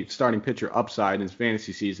 20 starting pitcher upside in his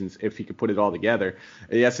fantasy seasons, if he could put it all together.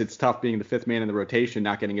 Yes, it's tough being the fifth man in the rotation,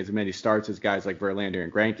 not getting as many starts as guys like Verlander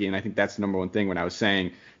and Greinke, and I think that's the number one thing when I was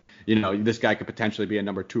saying, this guy could potentially be a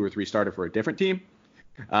number 2 or 3 starter for a different team.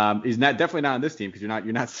 He's definitely not on this team because you're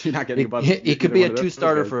not getting above. He could be a 2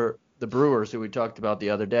 starter for the Brewers, who we talked about the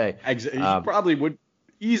other day. He probably would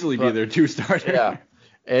easily be their 2 starter. Yeah,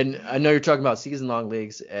 and I know you're talking about season-long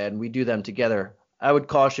leagues, and we do them together. I would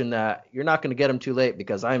caution that you're not going to get him too late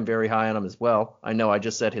because I am very high on him as well. I know I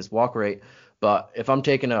just said his walk rate, but if I'm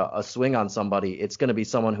taking a swing on somebody, it's going to be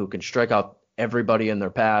someone who can strike out everybody in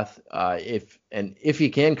their path. If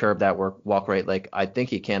he can curb that walk rate, like I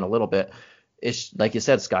think he can a little bit, it's like you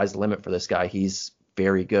said, sky's the limit for this guy. He's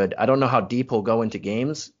very good. I don't know how deep he'll go into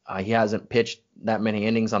games. He hasn't pitched that many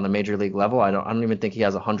innings on the major league level. I don't even think he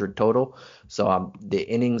has 100 total. So the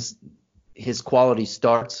innings, his quality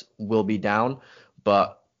starts will be down.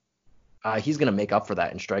 But he's going to make up for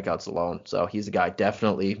that in strikeouts alone. So he's a guy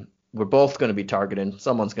definitely we're both going to be targeting.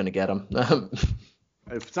 Someone's going to get him.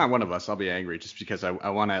 If it's not one of us, I'll be angry just because I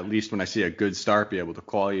want to, at least when I see a good start, be able to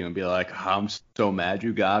call you and be like, oh, I'm so mad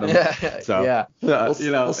you got him. So, yeah.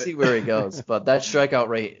 We'll see where he goes. But that strikeout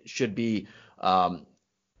rate should be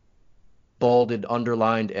bolded,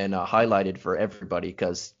 underlined, and highlighted for everybody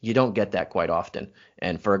because you don't get that quite often.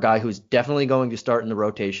 And for a guy who's definitely going to start in the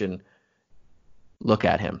rotation, look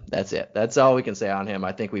at him. That's it. That's all we can say on him.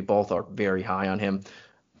 I think we both are very high on him.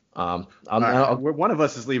 One of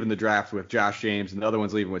us is leaving the draft with Josh James, and the other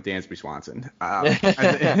one's leaving with Dansby Swanson.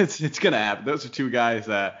 It's going to happen. Those are two guys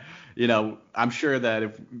that, I'm sure that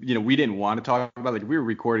if, we didn't want to talk about, like, we were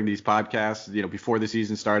recording these podcasts, before the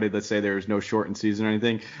season started, let's say there was no shortened season or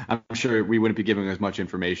anything, I'm sure we wouldn't be giving as much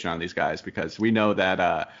information on these guys because we know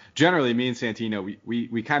that generally me and Santino,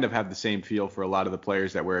 we kind of have the same feel for a lot of the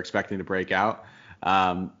players that we're expecting to break out.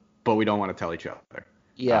 But we don't want to tell each other.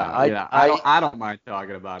 Yeah, I don't mind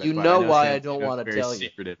talking about it. You know why I don't want to tell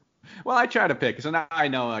secretive. Well, I try to pick. So now I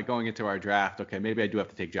know, going into our draft, okay, maybe I do have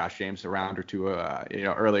to take Josh James a round or two,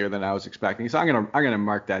 earlier than I was expecting. So I'm gonna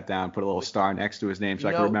mark that down, put a little star next to his name so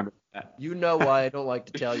I can remember You know why I don't like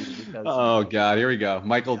to tell you because Oh God, here we go. I'm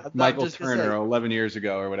Michael just gonna Turner, say, 11 years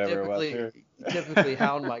ago or whatever it was. typically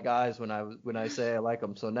hound my guys when I say I like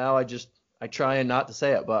them. So now I try and not to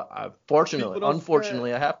say it, but People don't forget.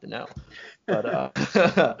 unfortunately, I have to now. But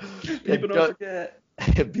yeah, People don't forget.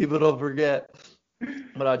 people don't forget.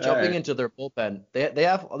 But All jumping right. into their bullpen, they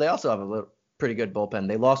also have pretty good bullpen.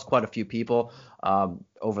 They lost quite a few people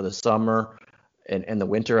over the summer and the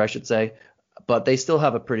winter, I should say, but they still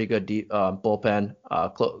have a pretty good bullpen.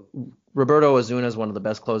 Roberto Ozuna is one of the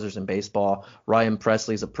best closers in baseball. Ryan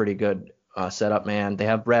Presley's a pretty good setup man. They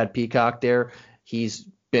have Brad Peacock there. He's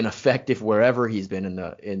been effective wherever he's been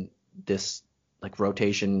in this like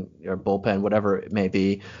rotation or bullpen, whatever it may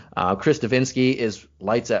be. Chris Davinsky is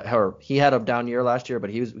lights out. He had a down year last year, but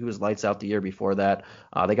he was lights out the year before that.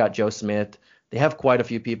 They got Joe Smith. They have quite a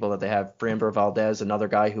few people that they have. Framber Valdez, another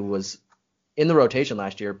guy who was in the rotation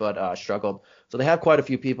last year, but struggled. So they have quite a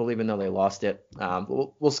few people, even though they lost it.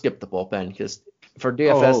 We'll skip the bullpen because for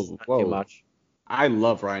DFS, it's not too Whoa. much. I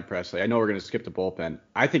love Ryan Presley. I know we're going to skip the bullpen.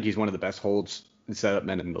 I think he's one of the best holds and setup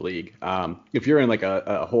men in the league. If you're in like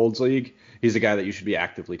a holds league, he's a guy that you should be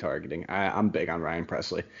actively targeting. I'm big on Ryan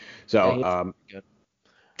Presley. Yeah, So he's good.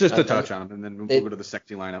 just to touch on him, and then we'll go to the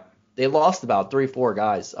sexy lineup. They lost about 3-4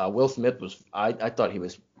 guys. Will Smith I thought he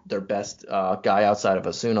was their best guy outside of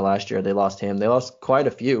Osuna last year. They lost him. They lost quite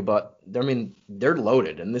a few, but I mean, they're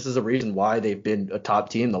loaded, and this is a reason why they've been a top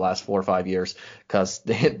team the last 4 or 5 years because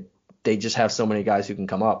they just have so many guys who can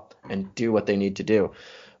come up and do what they need to do.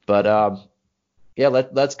 But yeah,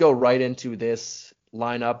 let's go right into this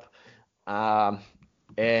lineup.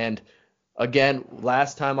 And again,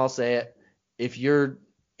 last time I'll say it, if you're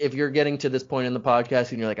getting to this point in the podcast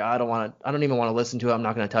and you're like, I don't even want to listen to it. I'm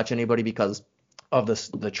not going to touch anybody because of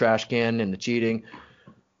the trash can and the cheating.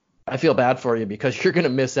 I feel bad for you because you're going to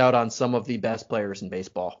miss out on some of the best players in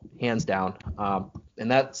baseball, hands down.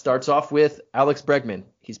 And that starts off with Alex Bregman.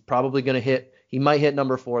 He's probably going to he might hit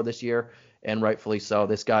number 4 this year, and rightfully so.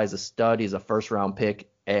 This guy's a stud. He's a first-round pick,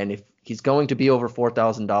 and if he's going to be over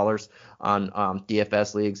 $4,000 on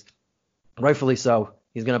DFS leagues, rightfully so.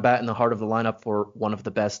 He's going to bat in the heart of the lineup for one of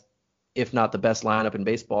the best, if not the best lineup in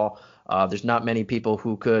baseball. There's not many people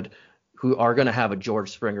who are going to have a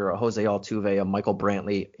George Springer, a Jose Altuve, a Michael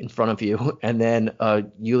Brantley in front of you, and then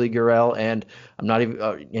Yuli Gurriel and I'm not even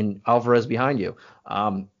and Alvarez behind you.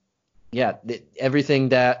 Everything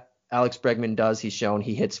that Alex Bregman does, he's shown.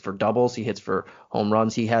 He hits for doubles, he hits for home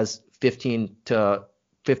runs. He has 15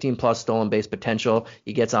 plus stolen base potential.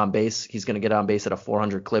 He gets on base. He's going to get on base at a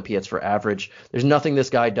 400 clip. He hits for average. There's nothing this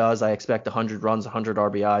guy does. I expect 100 runs, 100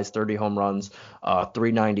 RBIs, 30 home runs,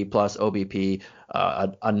 390 plus OBP,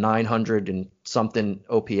 a 900 and something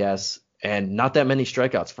OPS, and not that many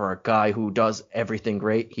strikeouts for a guy who does everything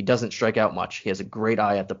great. He doesn't strike out much. He has a great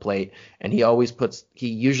eye at the plate, and he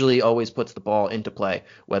usually always puts the ball into play,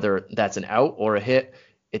 whether that's an out or a hit.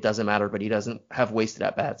 It doesn't matter, but he doesn't have wasted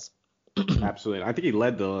at bats. Absolutely. I think he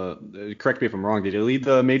led correct me if I'm wrong, did he lead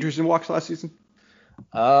the majors in walks last season?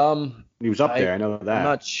 He was up there. I know that. I'm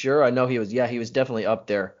not sure. I know he was definitely up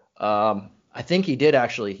there. I think he did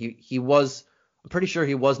actually. I'm pretty sure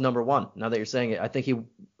he was number 1. Now that you're saying it, I think he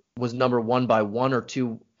was number 1 by 1 or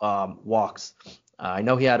 2 walks. I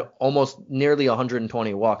know he had almost nearly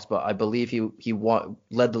 120 walks, but I believe he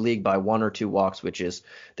led the league by 1 or 2 walks, which is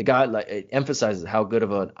the guy. It emphasizes how good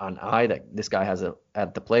of an eye that this guy has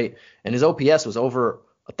at the plate. And his OPS was over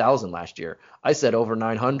 1,000 last year. I said over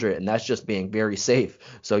 900, and that's just being very safe.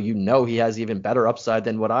 So he has even better upside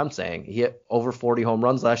than what I'm saying. He hit over 40 home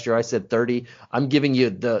runs last year. I said 30. I'm giving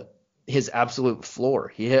you his absolute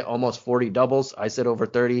floor. He hit almost 40 doubles. I said over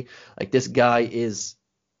 30. Like, this guy is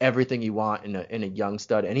everything you want in a young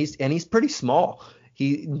stud, and he's pretty small.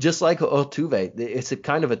 He just like Altuve. It's a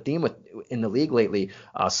kind of a theme in the league lately.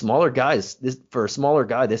 Smaller guys. For a smaller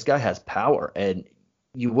guy, this guy has power, and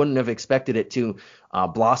you wouldn't have expected it to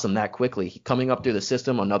blossom that quickly. Coming up through the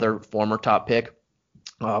system, another former top pick,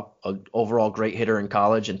 an overall great hitter in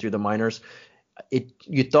college and through the minors.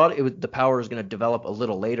 You thought the power was going to develop a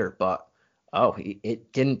little later, but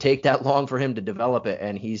it didn't take that long for him to develop it,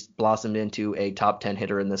 and he's blossomed into a top 10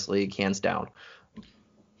 hitter in this league, hands down.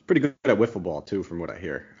 Pretty good at wiffle ball too, from what I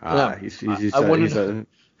hear. I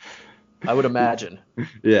would imagine.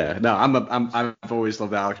 Yeah, no, I've always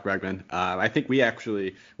loved Alex Bregman. I think we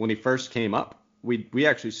actually, when he first came up, we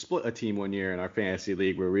actually split a team one year in our fantasy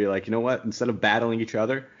league where we were like, you know what, instead of battling each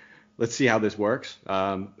other, let's see how this works.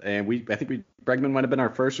 And I think Bregman might have been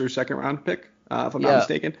our first or second round pick, if I'm not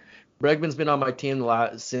mistaken. Bregman's been on my team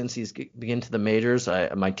since he's begun to the majors.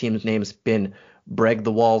 My team's name's been Breg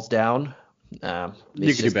the Walls Down.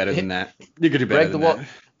 You could do better than that. You could do better than that.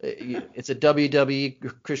 It's a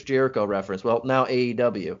WWE Chris Jericho reference. Well, now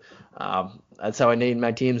AEW. That's how I named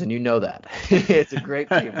my teams, and you know that. It's a great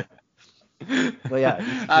team. But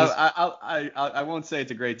yeah, I won't say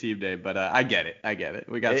it's a great team name, but I get it. I get it.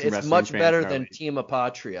 We got some it's wrestling much fans better in our than league. Team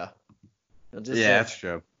Apotria. I'll just Yeah, say. that's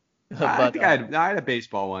true. I But think I had a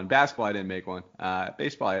baseball one. Basketball, I didn't make one.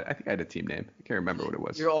 Baseball, I think I had a team name. I can't remember what it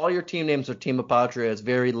was. all your team names are Team Apotria. It's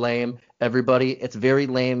very lame. Everybody, it's very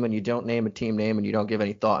lame when you don't name a team name and you don't give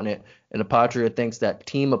any thought in it. And Apotria thinks that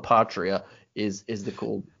Team Apotria is the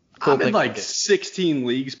cool I'm in thing like to do. 16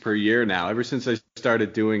 leagues per year now. Ever since I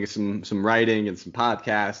started doing some writing and some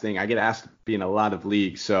podcasting, I get asked to be in a lot of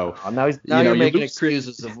leagues. So Now you're you making lose.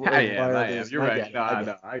 excuses of I why am. are I am. these. You're I right. get it. No, I I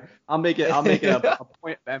get know. I'll make it a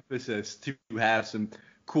point of emphasis to have some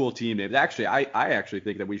cool team names. Actually, I actually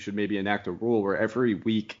think that we should maybe enact a rule where every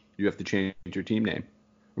week you have to change your team name,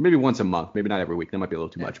 or maybe once a month. Maybe not every week. That might be a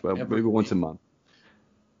little too much, but every maybe once week. a month.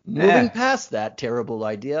 Moving past that terrible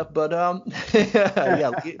idea, but yeah,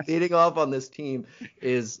 leading off on this team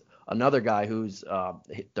is another guy who's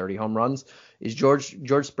hit 30 home runs is George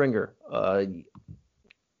Springer.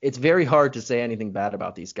 It's very hard to say anything bad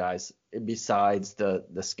about these guys besides the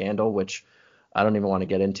scandal, which I don't even want to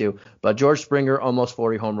get into. But George Springer, almost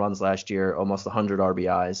 40 home runs last year, almost 100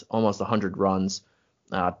 RBIs, almost 100 runs,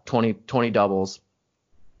 20 doubles,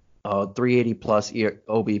 380 plus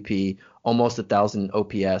OBP, almost 1,000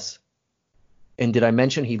 OPS. And did I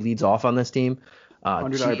mention he leads off on this team?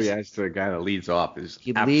 100 RBIs to a guy that leads off is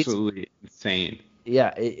He leads. absolutely insane.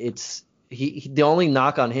 Yeah, it's the only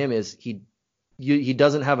knock on him is he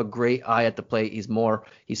doesn't have a great eye at the plate.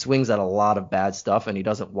 He swings at a lot of bad stuff and he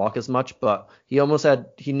doesn't walk as much, but he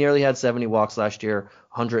nearly had 70 walks last year,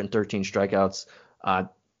 113 strikeouts. I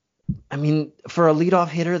mean, for a leadoff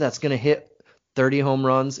hitter that's going to hit 30 home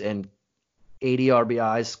runs and 80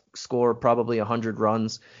 RBIs, score probably 100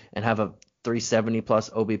 runs, and have a 370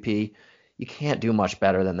 plus OBP, you can't do much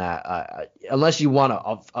better than that. Unless you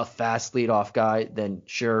want a fast leadoff guy, then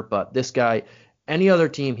sure. But this guy, any other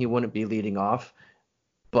team, he wouldn't be leading off.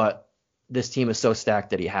 But this team is so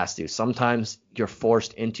stacked that he has to. Sometimes you're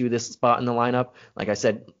forced into this spot in the lineup. Like I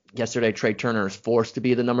said yesterday, Trey Turner is forced to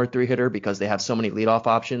be the number 3 hitter because they have so many leadoff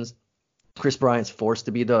options. Chris Bryant's forced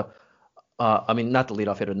to be not the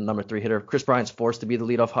leadoff hitter, the number 3 hitter. Chris Bryant's forced to be the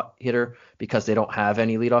leadoff hitter because they don't have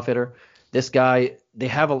any leadoff hitter. This guy, they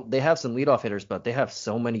have some leadoff hitters, but they have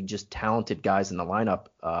so many just talented guys in the lineup.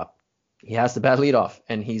 He has the bad leadoff,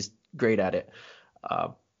 and he's great at it.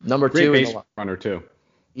 Number Great 2 base runner too.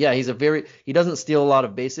 Yeah, he doesn't steal a lot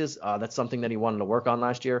of bases. That's something that he wanted to work on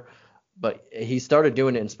last year, but he started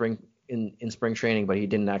doing it in spring training, but he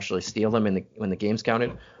didn't actually steal them when the games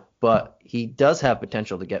counted. But he does have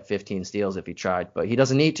potential to get 15 steals if he tried, but he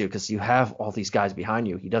doesn't need to because you have all these guys behind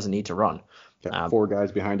you. He doesn't need to run. Got 4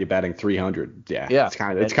 guys behind you batting 300. Yeah. It's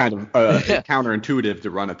kind of counterintuitive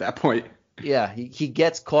to run at that point. Yeah, he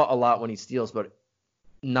gets caught a lot when he steals, but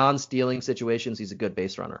non-stealing situations, he's a good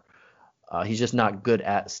base runner. He's just not good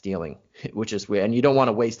at stealing, which is weird. And you don't want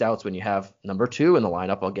to waste outs when you have number 2 in the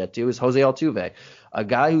lineup. I'll get to is Jose Altuve, a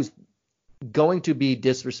guy who's going to be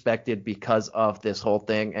disrespected because of this whole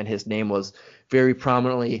thing, and his name was very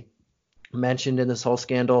prominently mentioned in this whole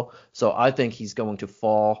scandal. So I think he's going to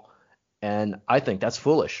fall, and I think that's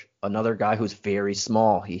foolish. Another guy who's very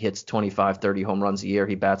small. He hits 25, 30 home runs a year.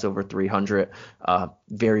 He bats over 300.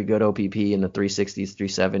 Very good OPP in the 360s,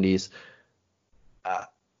 370s.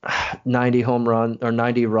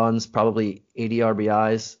 90 runs, probably 80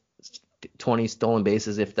 RBIs, 20 stolen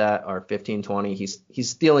bases, if that, or 15, 20. He's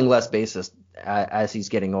stealing less bases as he's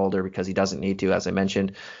getting older because he doesn't need to, as I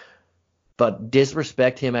mentioned. But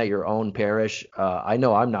disrespect him at your own parish. I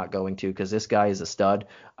know I'm not going to because this guy is a stud.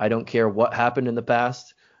 I don't care what happened in the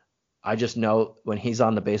past. I just know when he's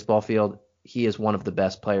on the baseball field, he is one of the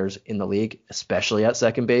best players in the league, especially at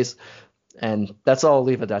second base. And that's all I'll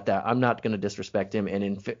leave it at that. I'm not going to disrespect him. And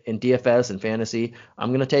in DFS and fantasy, I'm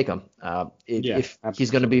going to take him. If he's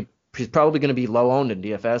probably going to be low owned in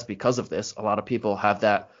DFS because of this. A lot of people have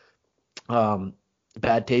that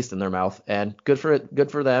bad taste in their mouth, and good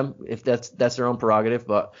for them if that's their own prerogative.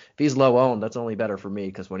 But if he's low owned, that's only better for me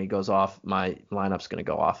because when he goes off, my lineup's going to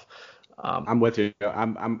go off. I'm with you.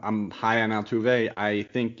 I'm high on Altuve. I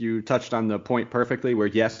think you touched on the point perfectly. Where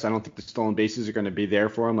yes, I don't think the stolen bases are going to be there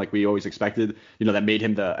for him like we always expected. That made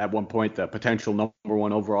him at one point the potential number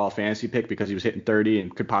 1 overall fantasy pick because he was hitting 30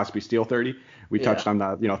 and could possibly steal 30. We touched on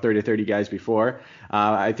the 30 to 30 guys before.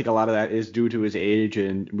 I think a lot of that is due to his age,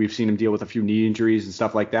 and we've seen him deal with a few knee injuries and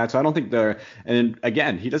stuff like that. So I don't think and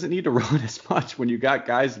again, he doesn't need to run as much when you got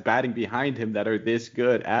guys batting behind him that are this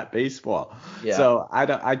good at baseball. Yeah. So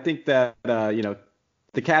I think that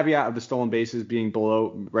the caveat of the stolen bases being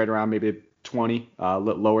below, right around maybe 20,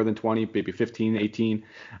 lower than 20, maybe 15, 18,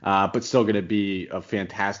 but still going to be a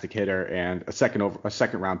fantastic hitter and a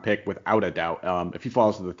second round pick without a doubt. If he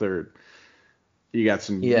falls to the third, you got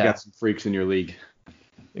Yeah, some freaks in your league.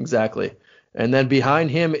 exactly. And then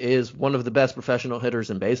behind him is one of the best professional hitters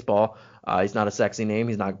in baseball. He's not a sexy name.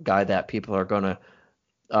 He's not a guy that people who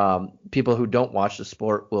don't watch the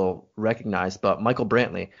sport will recognize. But Michael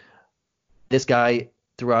Brantley, this guy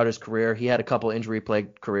throughout his career, he had a couple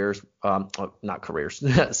injury-plagued not careers,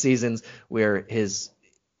 seasons where his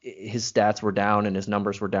stats were down and his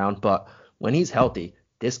numbers were down. But when he's healthy,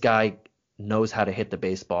 this guy knows how to hit the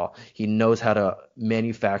baseball. He knows how to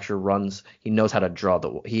manufacture runs. He knows how to draw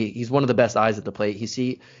he's one of the best eyes at the plate. He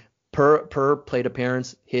see per plate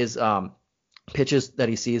appearance, his pitches that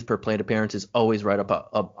he sees per plate appearance is always right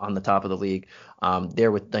up on the top of the league.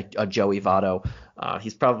 There with like a Joey Votto.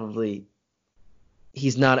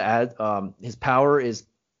 He's not as his power is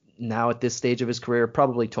now at this stage of his career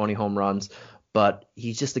probably 20 home runs, but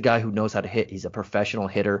he's just a guy who knows how to hit. He's a professional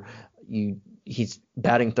hitter. He's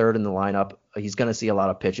batting third in the lineup. He's going to see a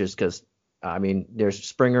lot of pitches because, I mean, there's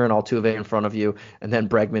Springer and Altuve in front of you, and then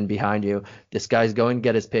Bregman behind you. This guy's going to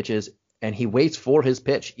get his pitches, and he waits for his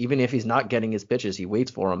pitch. Even if he's not getting his pitches, he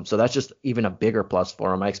waits for them. So that's just even a bigger plus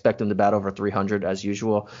for him. I expect him to bat over 300 as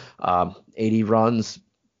usual, 80 runs,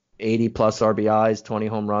 80 plus RBIs, 20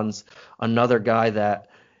 home runs. Another guy that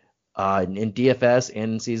in DFS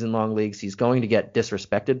and in season-long leagues, he's going to get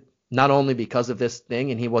disrespected, not only because of this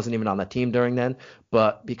thing, and he wasn't even on the team during then,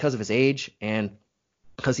 but because of his age and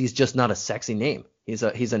because he's just not a sexy name. He's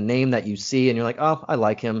a name that you see and you're like, oh, I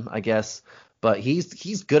like him, I guess. But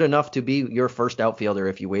he's good enough to be your first outfielder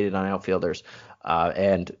if you waited on outfielders,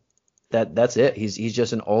 and that's it. He's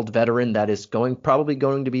just an old veteran that is probably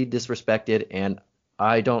going to be disrespected, and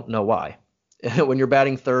I don't know why. When you're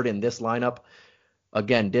batting third in this lineup,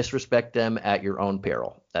 again, disrespect them at your own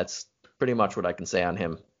peril. That's pretty much what I can say on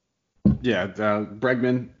him. Yeah,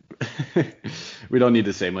 Bregman, we don't need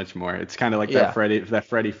to say much more. It's kind of like that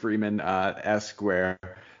Freddie Freeman esque where,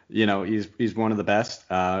 you know, he's one of the best.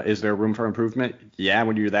 Is there room for improvement? Yeah,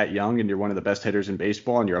 when you're that young and you're one of the best hitters in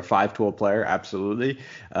baseball and you're a 5-tool player, absolutely.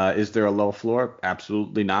 Is there a low floor?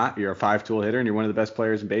 Absolutely not. You're a 5-tool hitter and you're one of the best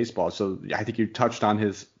players in baseball. So I think you touched on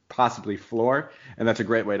his possibly floor, and that's a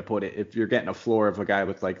great way to put it. If you're getting a floor of a guy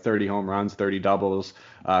with like 30 home runs, 30 doubles,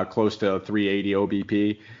 close to 380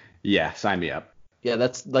 OBP, yeah, sign me up. Yeah,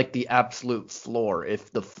 that's like the absolute floor.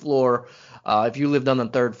 If you lived on the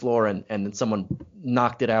third floor and then someone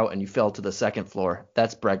knocked it out and you fell to the second floor,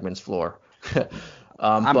 that's Bregman's floor.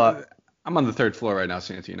 I'm on the third floor right now,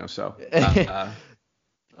 Santino. So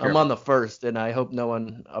I'm on the first, and I hope no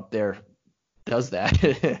one up there does that.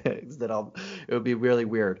 It would be really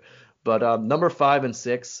weird. But number 5 and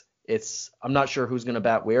 6, I'm not sure who's going to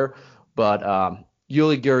bat where, but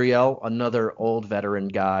Yuli Gurriel, another old veteran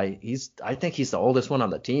guy. I think he's the oldest one on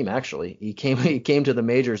the team, actually. He came to the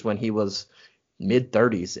majors when he was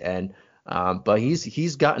mid-30s, and but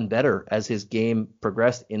he's gotten better as his game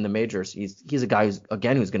progressed in the majors. He's a guy who's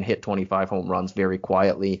going to hit 25 home runs very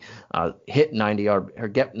quietly, get 90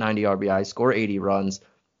 RBI, score 80 runs.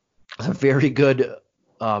 A very good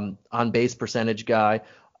on base percentage guy.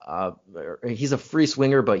 He's a free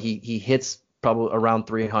swinger, but he hits probably around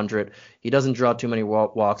 300. He doesn't draw too many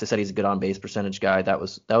walks. I said he's a good on base percentage guy. That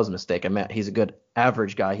was a mistake. I meant he's a good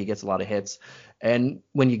average guy. He gets a lot of hits. And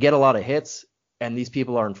when you get a lot of hits and these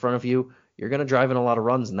people are in front of you, you're going to drive in a lot of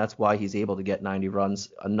runs, and that's why he's able to get 90 runs.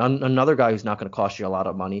 Another guy who's not going to cost you a lot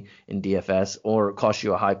of money in DFS or cost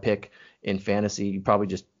you a high pick in fantasy. You probably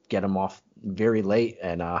just get him off very late,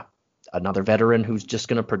 and another veteran who's just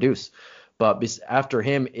going to produce. But after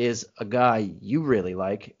him is a guy you really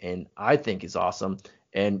like and I think is awesome.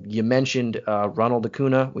 And you mentioned Ronald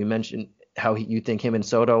Acuna. We mentioned how you think him and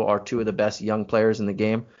Soto are two of the best young players in the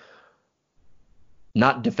game.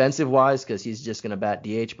 Not defensive-wise because he's just going to bat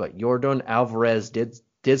DH, but Yordan Alvarez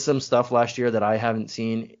did some stuff last year that I haven't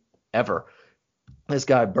seen ever. This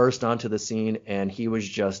guy burst onto the scene, and he was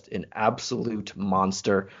just an absolute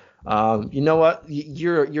monster. You know what?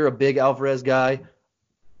 You're a big Alvarez guy.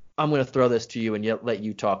 I'm going to throw this to you and let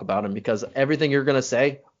you talk about him because everything you're going to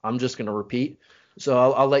say, I'm just going to repeat.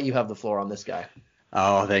 So I'll let you have the floor on this guy.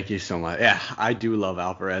 Oh, thank you so much. Yeah, I do love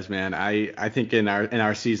Alvarez, man. I think in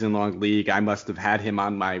our season long league, I must have had him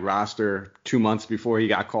on my roster 2 months before he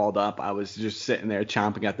got called up. I was just sitting there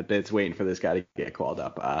chomping at the bits, waiting for this guy to get called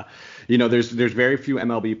up. There's very few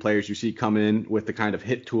MLB players you see come in with the kind of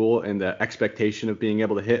hit tool and the expectation of being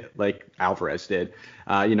able to hit like Alvarez did.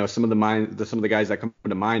 Some of the guys that come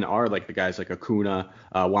to mind are like the guys like Acuna,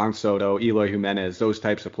 Juan Soto, Eloy Jimenez, those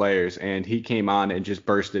types of players, and he came on and just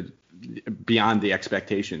bursted beyond the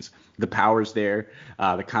expectations. The power's there,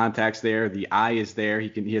 the contact's there, the eye is there.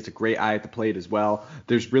 He has a great eye at the plate as well.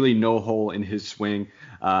 There's really no hole in his swing.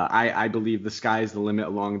 I believe the sky's the limit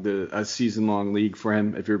along a season-long league for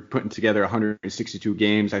him. If you're putting together 162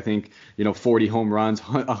 games, I think 40 home runs,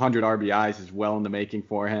 100 RBIs is well in the making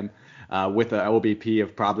for him. With an OBP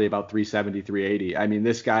of probably about 370, 380. I mean,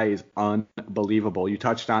 this guy is unbelievable. You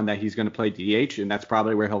touched on that he's going to play DH, and that's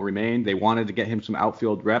probably where he'll remain. They wanted to get him some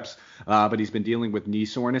outfield reps, but he's been dealing with knee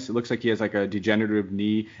soreness. It looks like he has like a degenerative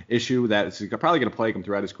knee issue that's probably going to plague him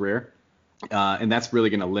throughout his career. And that's really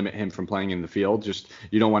going to limit him from playing in the field. Just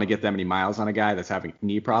you don't want to get that many miles on a guy that's having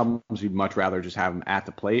knee problems. You'd much rather just have him at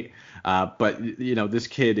the plate. But this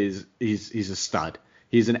kid he's a stud.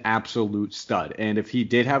 He's an absolute stud. And if he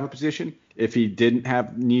did have a position, if he didn't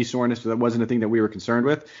have knee soreness, that wasn't a thing that we were concerned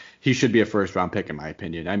with, he should be a first-round pick, in my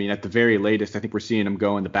opinion. I mean, at the very latest, I think we're seeing him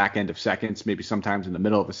go in the back end of seconds, maybe sometimes in the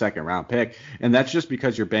middle of a second-round pick. And that's just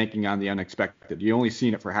because you're banking on the unexpected. You only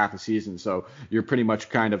seen it for half a season, so you're pretty much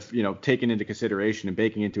kind of, taking into consideration and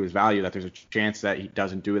baking into his value that there's a chance that he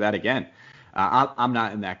doesn't do that again. I'm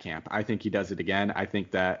not in that camp. I think he does it again. I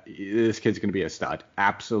think that this kid's going to be a stud,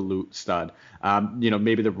 absolute stud.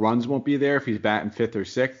 Maybe the runs won't be there if he's batting fifth or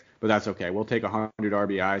sixth, but that's okay. We'll take 100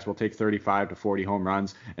 RBIs, we'll take 35 to 40 home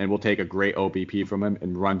runs, and we'll take a great OBP from him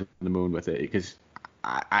and run to the moon with it because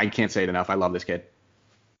I can't say it enough. I love this kid.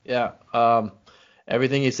 Yeah,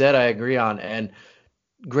 everything you said I agree on, and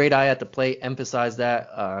great eye at the plate, emphasize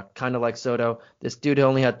that, kind of like Soto. This dude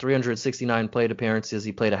only had 369 plate appearances.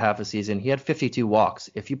 He played a half a season. He had 52 walks.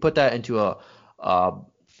 If you put that into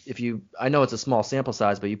I know it's a small sample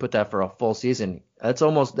size, but you put that for a full season, that's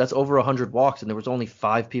over 100 walks, and there was only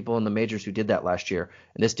 5 people in the majors who did that last year.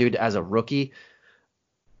 And this dude, as a rookie,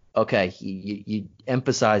 okay, you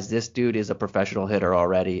emphasize this dude is a professional hitter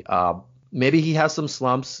already. Maybe he has some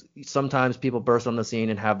slumps. Sometimes people burst on the scene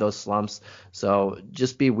and have those slumps. So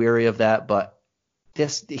just be wary of that. But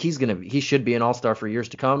he should be an all-star for years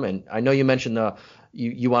to come. And I know you mentioned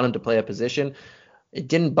you want him to play a position. It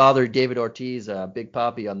didn't bother David Ortiz, Big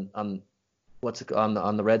Papi on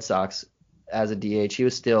the Red Sox as a DH. He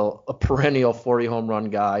was still a perennial 40 home run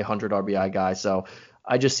guy, 100 RBI guy. So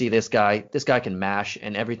I just see this guy can mash,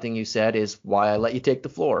 and everything you said is why I let you take the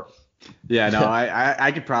floor. Yeah, no,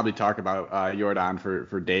 I could probably talk about Jordan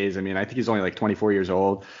for days. I mean, I think he's only like 24 years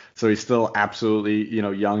old, so he's still absolutely,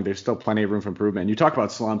 young. There's still plenty of room for improvement. And you talk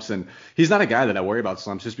about slumps, and he's not a guy that I worry about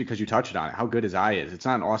slumps just because you touched on it, how good his eye is. It's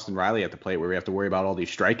not an Austin Riley at the plate where we have to worry about all these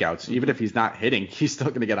strikeouts. Even if he's not hitting, he's still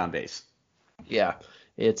going to get on base. Yeah,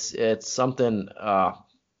 it's something.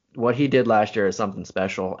 What he did last year is something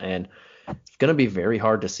special, and it's going to be very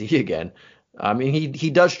hard to see again. I mean, he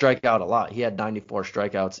does strike out a lot. He had 94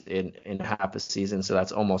 strikeouts in half a season, so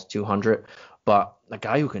that's almost 200. But a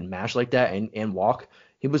guy who can mash like that and walk,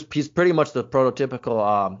 he's pretty much the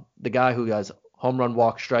prototypical the guy who has home run,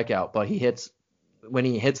 walk, strikeout. But when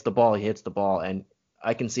he hits the ball, and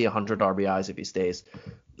I can see 100 RBIs if he stays.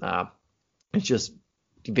 It's just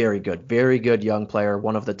very good young player,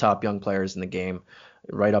 one of the top young players in the game,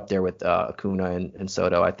 right up there with Acuna and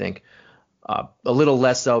Soto, I think. A little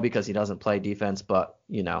less so because he doesn't play defense, but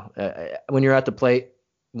when you're at the plate,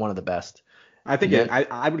 one of the best. I think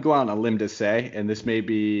I would go out on a limb to say, and this may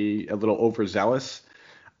be a little overzealous,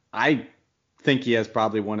 I think he has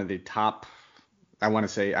probably one of the top. I want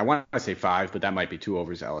to say 5, but that might be too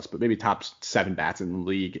overzealous. But maybe top 7 bats in the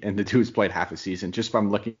league, and the dude's played half a season. Just from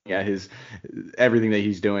looking at everything that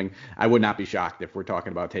he's doing, I would not be shocked if we're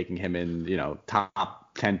talking about taking him in,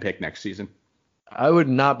 top 10 pick next season. I would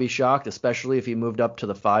not be shocked, especially if he moved up to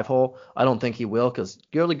the 5 hole. I don't think he will because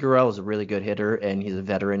Gurley Gurriel is a really good hitter and he's a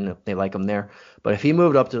veteran. They like him there. But if he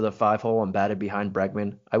moved up to the 5 hole and batted behind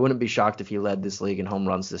Bregman, I wouldn't be shocked if he led this league in home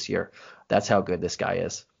runs this year. That's how good this guy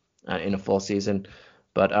is in a full season.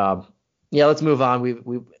 But let's move on.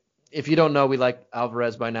 We if you don't know we like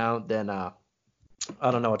Alvarez by now, then I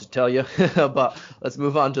don't know what to tell you. But let's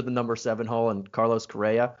move on to the number 7 hole and Carlos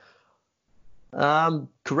Correa.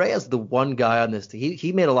 Correa's the one guy on this team.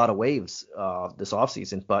 He made a lot of waves this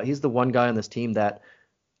offseason, but he's the one guy on this team that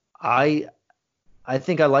I I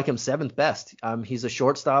think I like him seventh best. He's a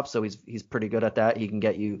shortstop, so he's pretty good at that. He can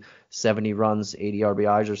get you 70 runs, 80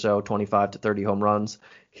 RBIs or so, 25 to 30 home runs.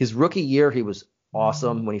 His rookie year, he was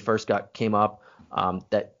awesome when he first came up.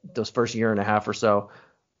 That those first year and a half or so,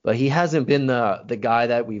 but he hasn't been the guy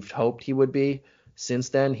that we've hoped he would be since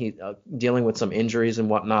then. He dealing with some injuries and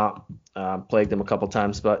whatnot, plagued him a couple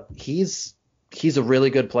times, but he's a really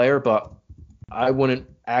good player, but I wouldn't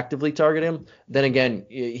actively target him. Then again,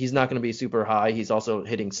 he's not going to be super high. He's also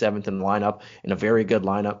hitting seventh in the lineup in a very good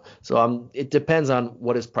lineup. So it depends on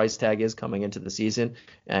what his price tag is coming into the season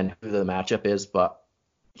and who the matchup is. But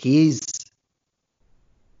he's,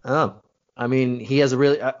 he has a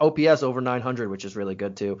really OPS over 900, which is really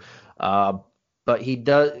good too. But he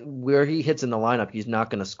does where he hits in the lineup, he's not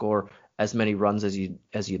going to score as many runs as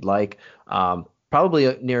you'd like.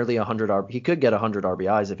 Probably nearly 100 He could get 100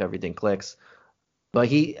 RBIs if everything clicks. But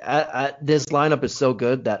this lineup is so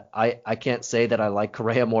good that I can't say that I like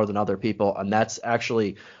Correa more than other people, and that's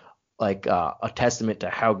actually like a testament to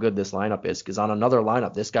how good this lineup is. Because on another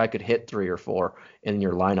lineup, this guy could hit 3 or 4 in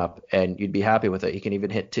your lineup, and you'd be happy with it. He can even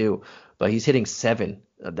hit 2, but he's hitting 7.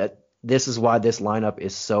 This is why this lineup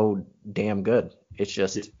is so damn good.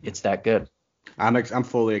 It's that good. I'm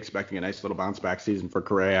fully expecting a nice little bounce back season for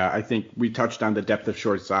Correa. I think we touched on the depth of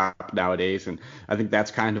shortstop nowadays, and I think that's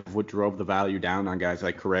kind of what drove the value down on guys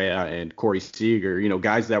like Correa and Corey Seager,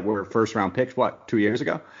 guys that were first round picks, 2 years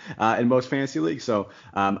ago in most fantasy leagues. So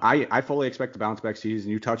I fully expect a bounce back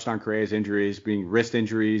season. You touched on Correa's injuries being wrist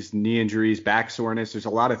injuries, knee injuries, back soreness. There's a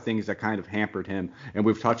lot of things that kind of hampered him, and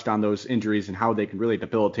we've touched on those injuries and how they can really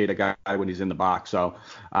debilitate a guy when he's in the box. So,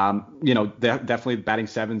 definitely batting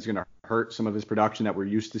seven is going to hurt some of his production that we're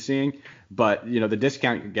used to seeing, but the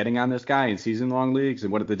discount you're getting on this guy in season long leagues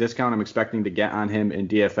and what the discount I'm expecting to get on him in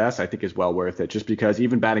DFS, I think is well worth it, just because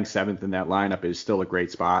even batting seventh in that lineup is still a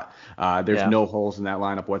great spot. There's no holes in that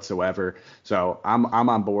lineup whatsoever, so I'm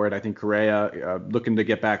on board. I think Correa looking to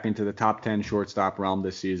get back into the top 10 shortstop realm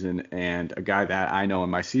this season, and a guy that I know in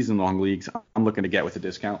my season long leagues I'm looking to get with a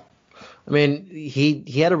discount. I mean, he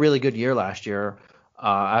had a really good year last year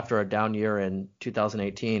after a down year in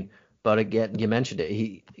 2018. But again, you mentioned it.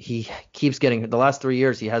 He keeps getting the last 3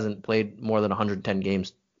 years. He hasn't played more than 110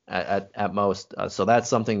 games at most. So that's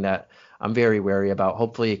something that I'm very wary about.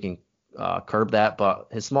 Hopefully he can curb that. But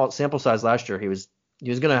his small sample size last year, he was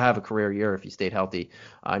going to have a career year if he stayed healthy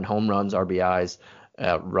in home runs, RBIs,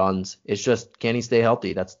 runs. It's just, can he stay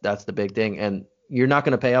healthy? That's the big thing. And you're not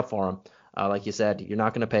going to pay up for him. Like you said, you're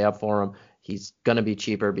not going to pay up for him. He's going to be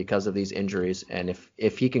cheaper because of these injuries. And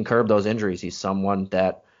if he can curb those injuries, he's someone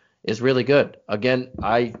that is really good. Again,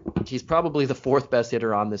 he's probably the 4th best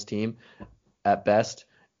hitter on this team at best,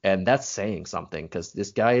 and that's saying something because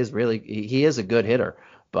this guy is really he is a good hitter.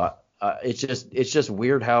 But it's just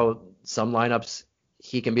weird how some lineups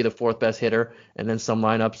he can be the 4th best hitter, and then some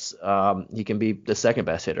lineups he can be the 2nd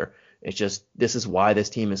best hitter. It's just this is why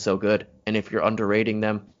this team is so good. And if you're underrating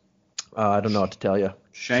them, I don't know what to tell you.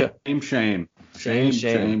 Shame.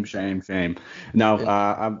 No,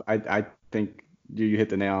 I think you hit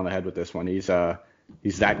the nail on the head with this one. He's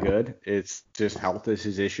that good. It's just health is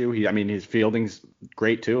his issue. His fielding's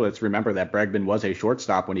great too. Let's remember that Bregman was a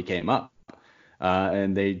shortstop when he came up,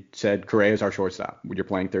 and they said Correa is our shortstop when you're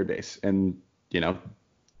playing third base, and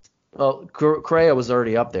Well, Correa was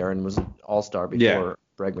already up there and was an all-star before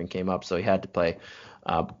Bregman came up, so he had to play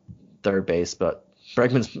third base. But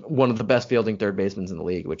Bregman's one of the best fielding third basemen in the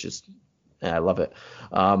league, which is I love it.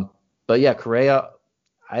 But yeah, Correa.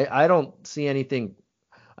 I don't see anything.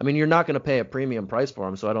 I mean, you're not going to pay a premium price for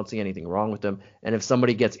him, so I don't see anything wrong with him. And if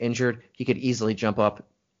somebody gets injured, he could easily jump up.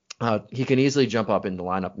 He can easily jump up in the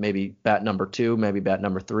lineup, maybe bat number 2, maybe bat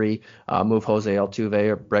number 3, move Jose Altuve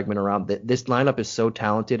or Bregman around. This lineup is so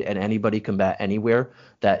talented, and anybody can bat anywhere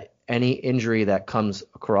that any injury that comes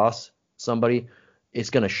across somebody, it's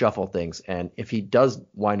going to shuffle things. And if he does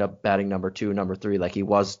wind up batting number 2, number 3, like he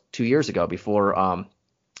was 2 years ago before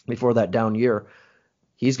that down year,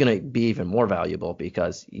 he's going to be even more valuable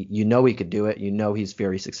because he could do it. He's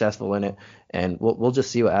very successful in it, and we'll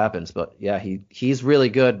just see what happens. But yeah, he's really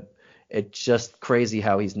good. It's just crazy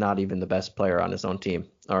how he's not even the best player on his own team,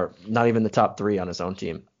 or not even the top 3 on his own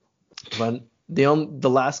team. But the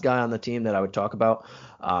last guy on the team that I would talk about,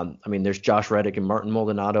 there's Josh Reddick and Martin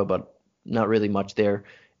Maldonado, but not really much there,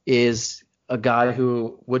 is a guy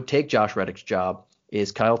who would take Josh Reddick's job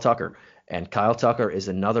is Kyle Tucker. And Kyle Tucker is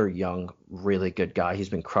another young, really good guy. He's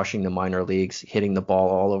been crushing the minor leagues, hitting the ball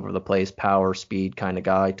all over the place, power, speed kind of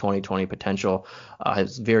guy, 20/20 potential,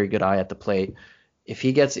 has very good eye at the plate. If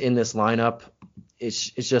he gets in this lineup,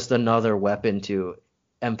 it's just another weapon to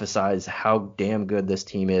emphasize how damn good this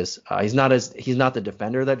team is. He's not the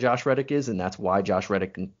defender that Josh Reddick is, and that's why Josh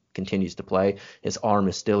Reddick continues to play. His arm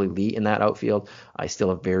is still elite in that outfield. He's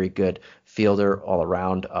still a very good fielder all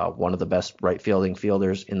around, one of the best right fielding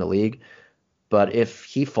fielders in the league. But if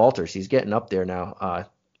he falters, he's getting up there now.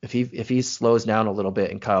 If he slows down a little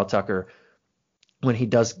bit, and Kyle Tucker, when he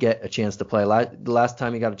does get a chance to play, the last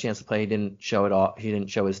time he got a chance to play, he didn't show it all. He didn't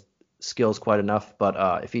show his skills quite enough.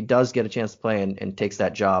 But if he does get a chance to play and takes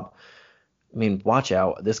that job, I mean, watch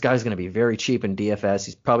out. This guy's going to be very cheap in DFS.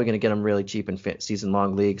 He's probably going to get him really cheap in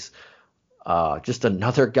season-long leagues. Just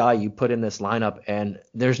another guy you put in this lineup, and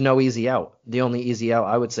there's no easy out. The only easy out,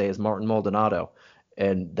 I would say, is Martin Maldonado.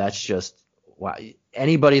 And that's just, wow.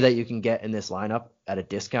 Anybody that you can get in this lineup at a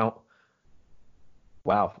discount,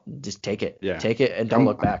 wow, just take it. Yeah. Take it and don't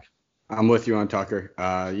look back. I'm with you on Tucker.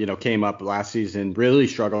 Came up last season, really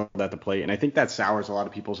struggled at the plate, and I think that sours a lot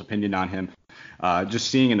of people's opinion on him. Just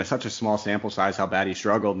seeing in such a small sample size how bad he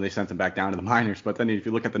struggled, and they sent him back down to the minors. But then if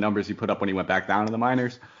you look at the numbers he put up when he went back down to the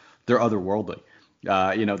minors, they're otherworldly.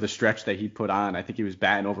 The stretch that he put on, I think he was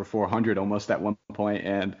batting over 400 almost at one point,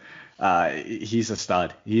 and he's a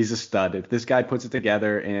stud. He's a stud. If this guy puts it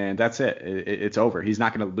together, and that's it, it's over. He's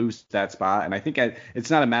not going to lose that spot. And I think it's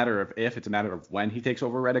not a matter of if, it's a matter of when he takes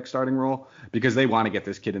over Reddick's starting role, because they want to get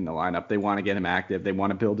this kid in the lineup. They want to get him active. They want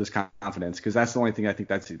to build his confidence, because that's the only thing I think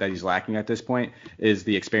that he's lacking at this point is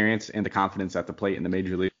the experience and the confidence at the plate in the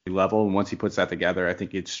major league level. And once he puts that together, I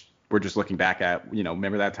think we're just looking back at,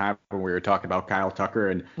 remember that time when we were talking about Kyle Tucker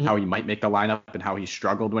and how he might make the lineup and how he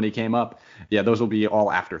struggled when he came up? Yeah, those will be all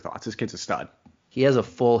afterthoughts. This kid's a stud. He has a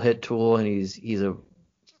full hit tool, and he's a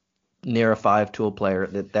near a 5-tool player.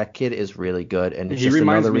 That kid is really good, and it's he just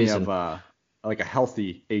reminds another me reason. of like a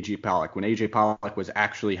healthy A.J. Pollock. When A.J. Pollock was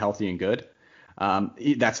actually healthy and good,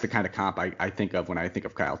 that's the kind of comp I think of when I think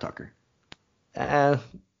of Kyle Tucker.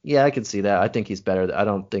 Yeah, I can see that. I think he's better. I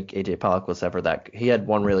don't think AJ Pollock was ever that. He had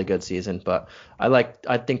one really good season, but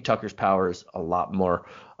I think Tucker's power is a lot more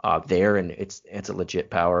there, and it's a legit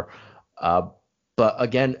power. But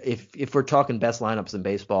again, if we're talking best lineups in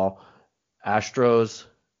baseball, Astros,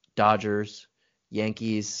 Dodgers,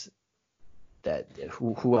 Yankees,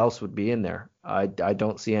 who else would be in there? I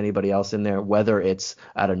don't see anybody else in there, whether it's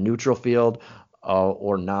at a neutral field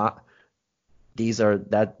or not.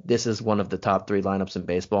 This is one of the top 3 lineups in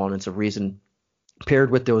baseball, and it's a reason, paired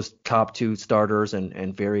with those top 2 starters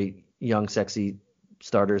and very young, sexy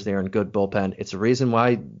starters there and good bullpen, it's a reason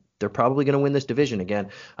why they're probably going to win this division again.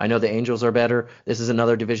 I know the Angels are better. This is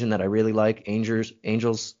another division that I really like.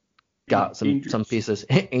 Angels got some pieces.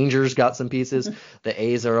 Angels got some pieces. The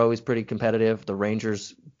A's are always pretty competitive. The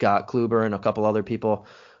Rangers got Kluber and a couple other people.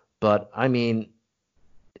 But, I mean,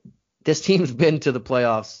 this team's been to the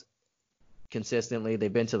playoffs consistently.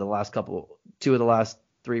 They've been to the 2 of the last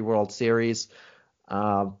 3 World Series.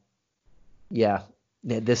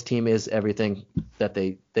 This team is everything that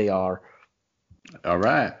they are. All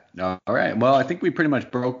right. Well, I think we pretty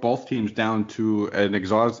much broke both teams down to an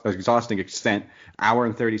exhausting extent, hour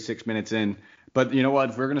and 36 minutes in. But you know what?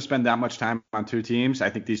 If we're going to spend that much time on 2 teams, I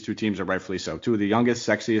think these 2 teams are rightfully so. 2 of the youngest,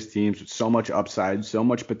 sexiest teams with so much upside, so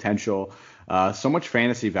much potential, so much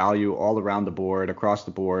fantasy value all around the board, across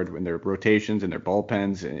the board, in their rotations, in their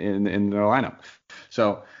bullpens, in their lineup.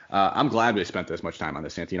 So I'm glad we spent this much time on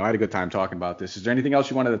this, Santino. I had a good time talking about this. Is there anything else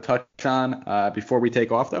you wanted to touch on before we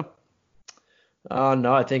take off, though?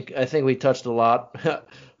 No, I think we touched a lot.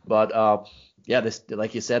 But this,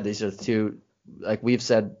 like you said, these are the 2. Like we've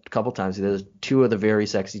said a couple times, there's 2 of the very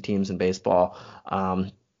sexy teams in baseball.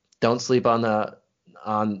 Don't sleep on the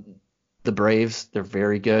Braves. They're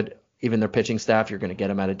very good. Even their pitching staff, you're going to get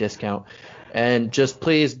them at a discount. And just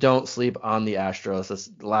please don't sleep on the Astros. That's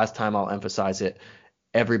the last time I'll emphasize it.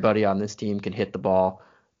 Everybody on this team can hit the ball,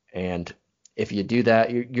 and if you do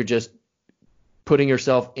that, you're just putting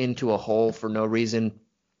yourself into a hole for no reason.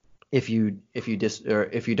 If you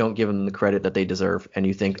don't give them the credit that they deserve, and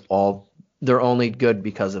you think they're only good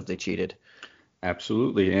because they cheated.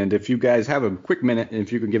 Absolutely. And if you guys have a quick minute, and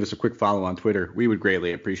if you can give us a quick follow on Twitter, we would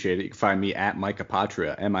greatly appreciate it. You can find me at Mike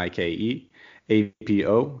Apotria,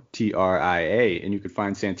 MikeApotria, and you can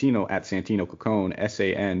find Santino at Santino Caccone,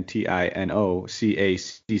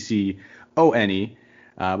 SANTINOCACCONE.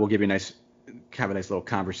 We'll give you a nice have a nice little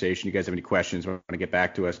conversation. You guys have any questions, want to get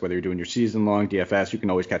back to us, whether you're doing your season-long DFS, you can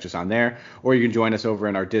always catch us on there, or you can join us over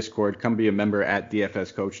in our Discord. Come be a member at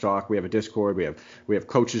DFS Coach Talk. We have a Discord. We have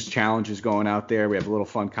coaches challenges going out there. We have a little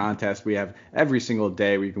fun contest. We have every single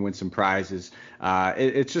day where you can win some prizes.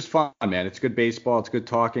 It's just fun, man. It's good baseball. It's good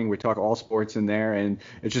talking. We talk all sports in there, and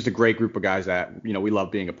it's just a great group of guys that we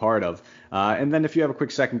love being a part of. And then if you have a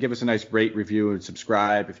quick second, give us a nice rate, review, and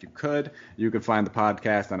subscribe if you could. You can find the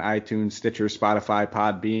podcast on iTunes, Stitcher, Spotify,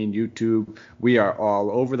 Podbean, YouTube. We are all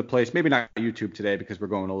over the place. Maybe not YouTube today because we're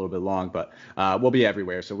going a little bit long, but we'll be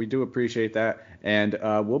everywhere. So we do appreciate that. And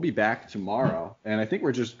we'll be back tomorrow. And I think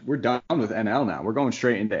we're done with NL now. We're going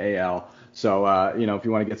straight into AL. So, if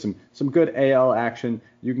you want to get some good AL action,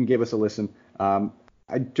 you can give us a listen.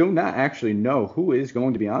 I do not actually know who is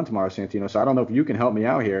going to be on tomorrow, Santino, so I don't know if you can help me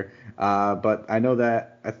out here. But I know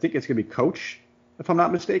that I think it's going to be Coach, if I'm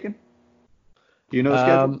not mistaken. Do you know the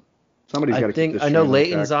schedule? Somebody's got to keep this. I know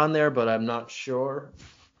Leighton's on there, but I'm not sure.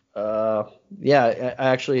 I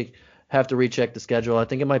actually have to recheck the schedule. I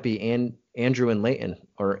think it might be Andrew and Leighton,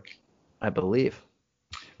 or I believe.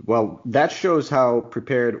 Well, that shows how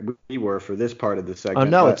prepared we were for this part of the segment. Oh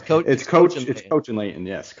no, it's Coach. It's Coach and Leighton.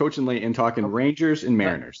 Yes, Coach and Leighton talking Rangers and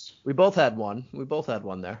Mariners. We both had one.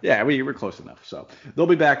 there. Yeah, we were close enough. So they'll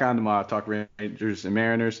be back on tomorrow, talk Rangers and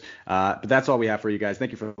Mariners. But that's all we have for you guys. Thank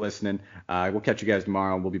you for listening. We'll catch you guys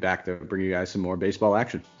tomorrow. We'll be back to bring you guys some more baseball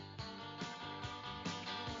action.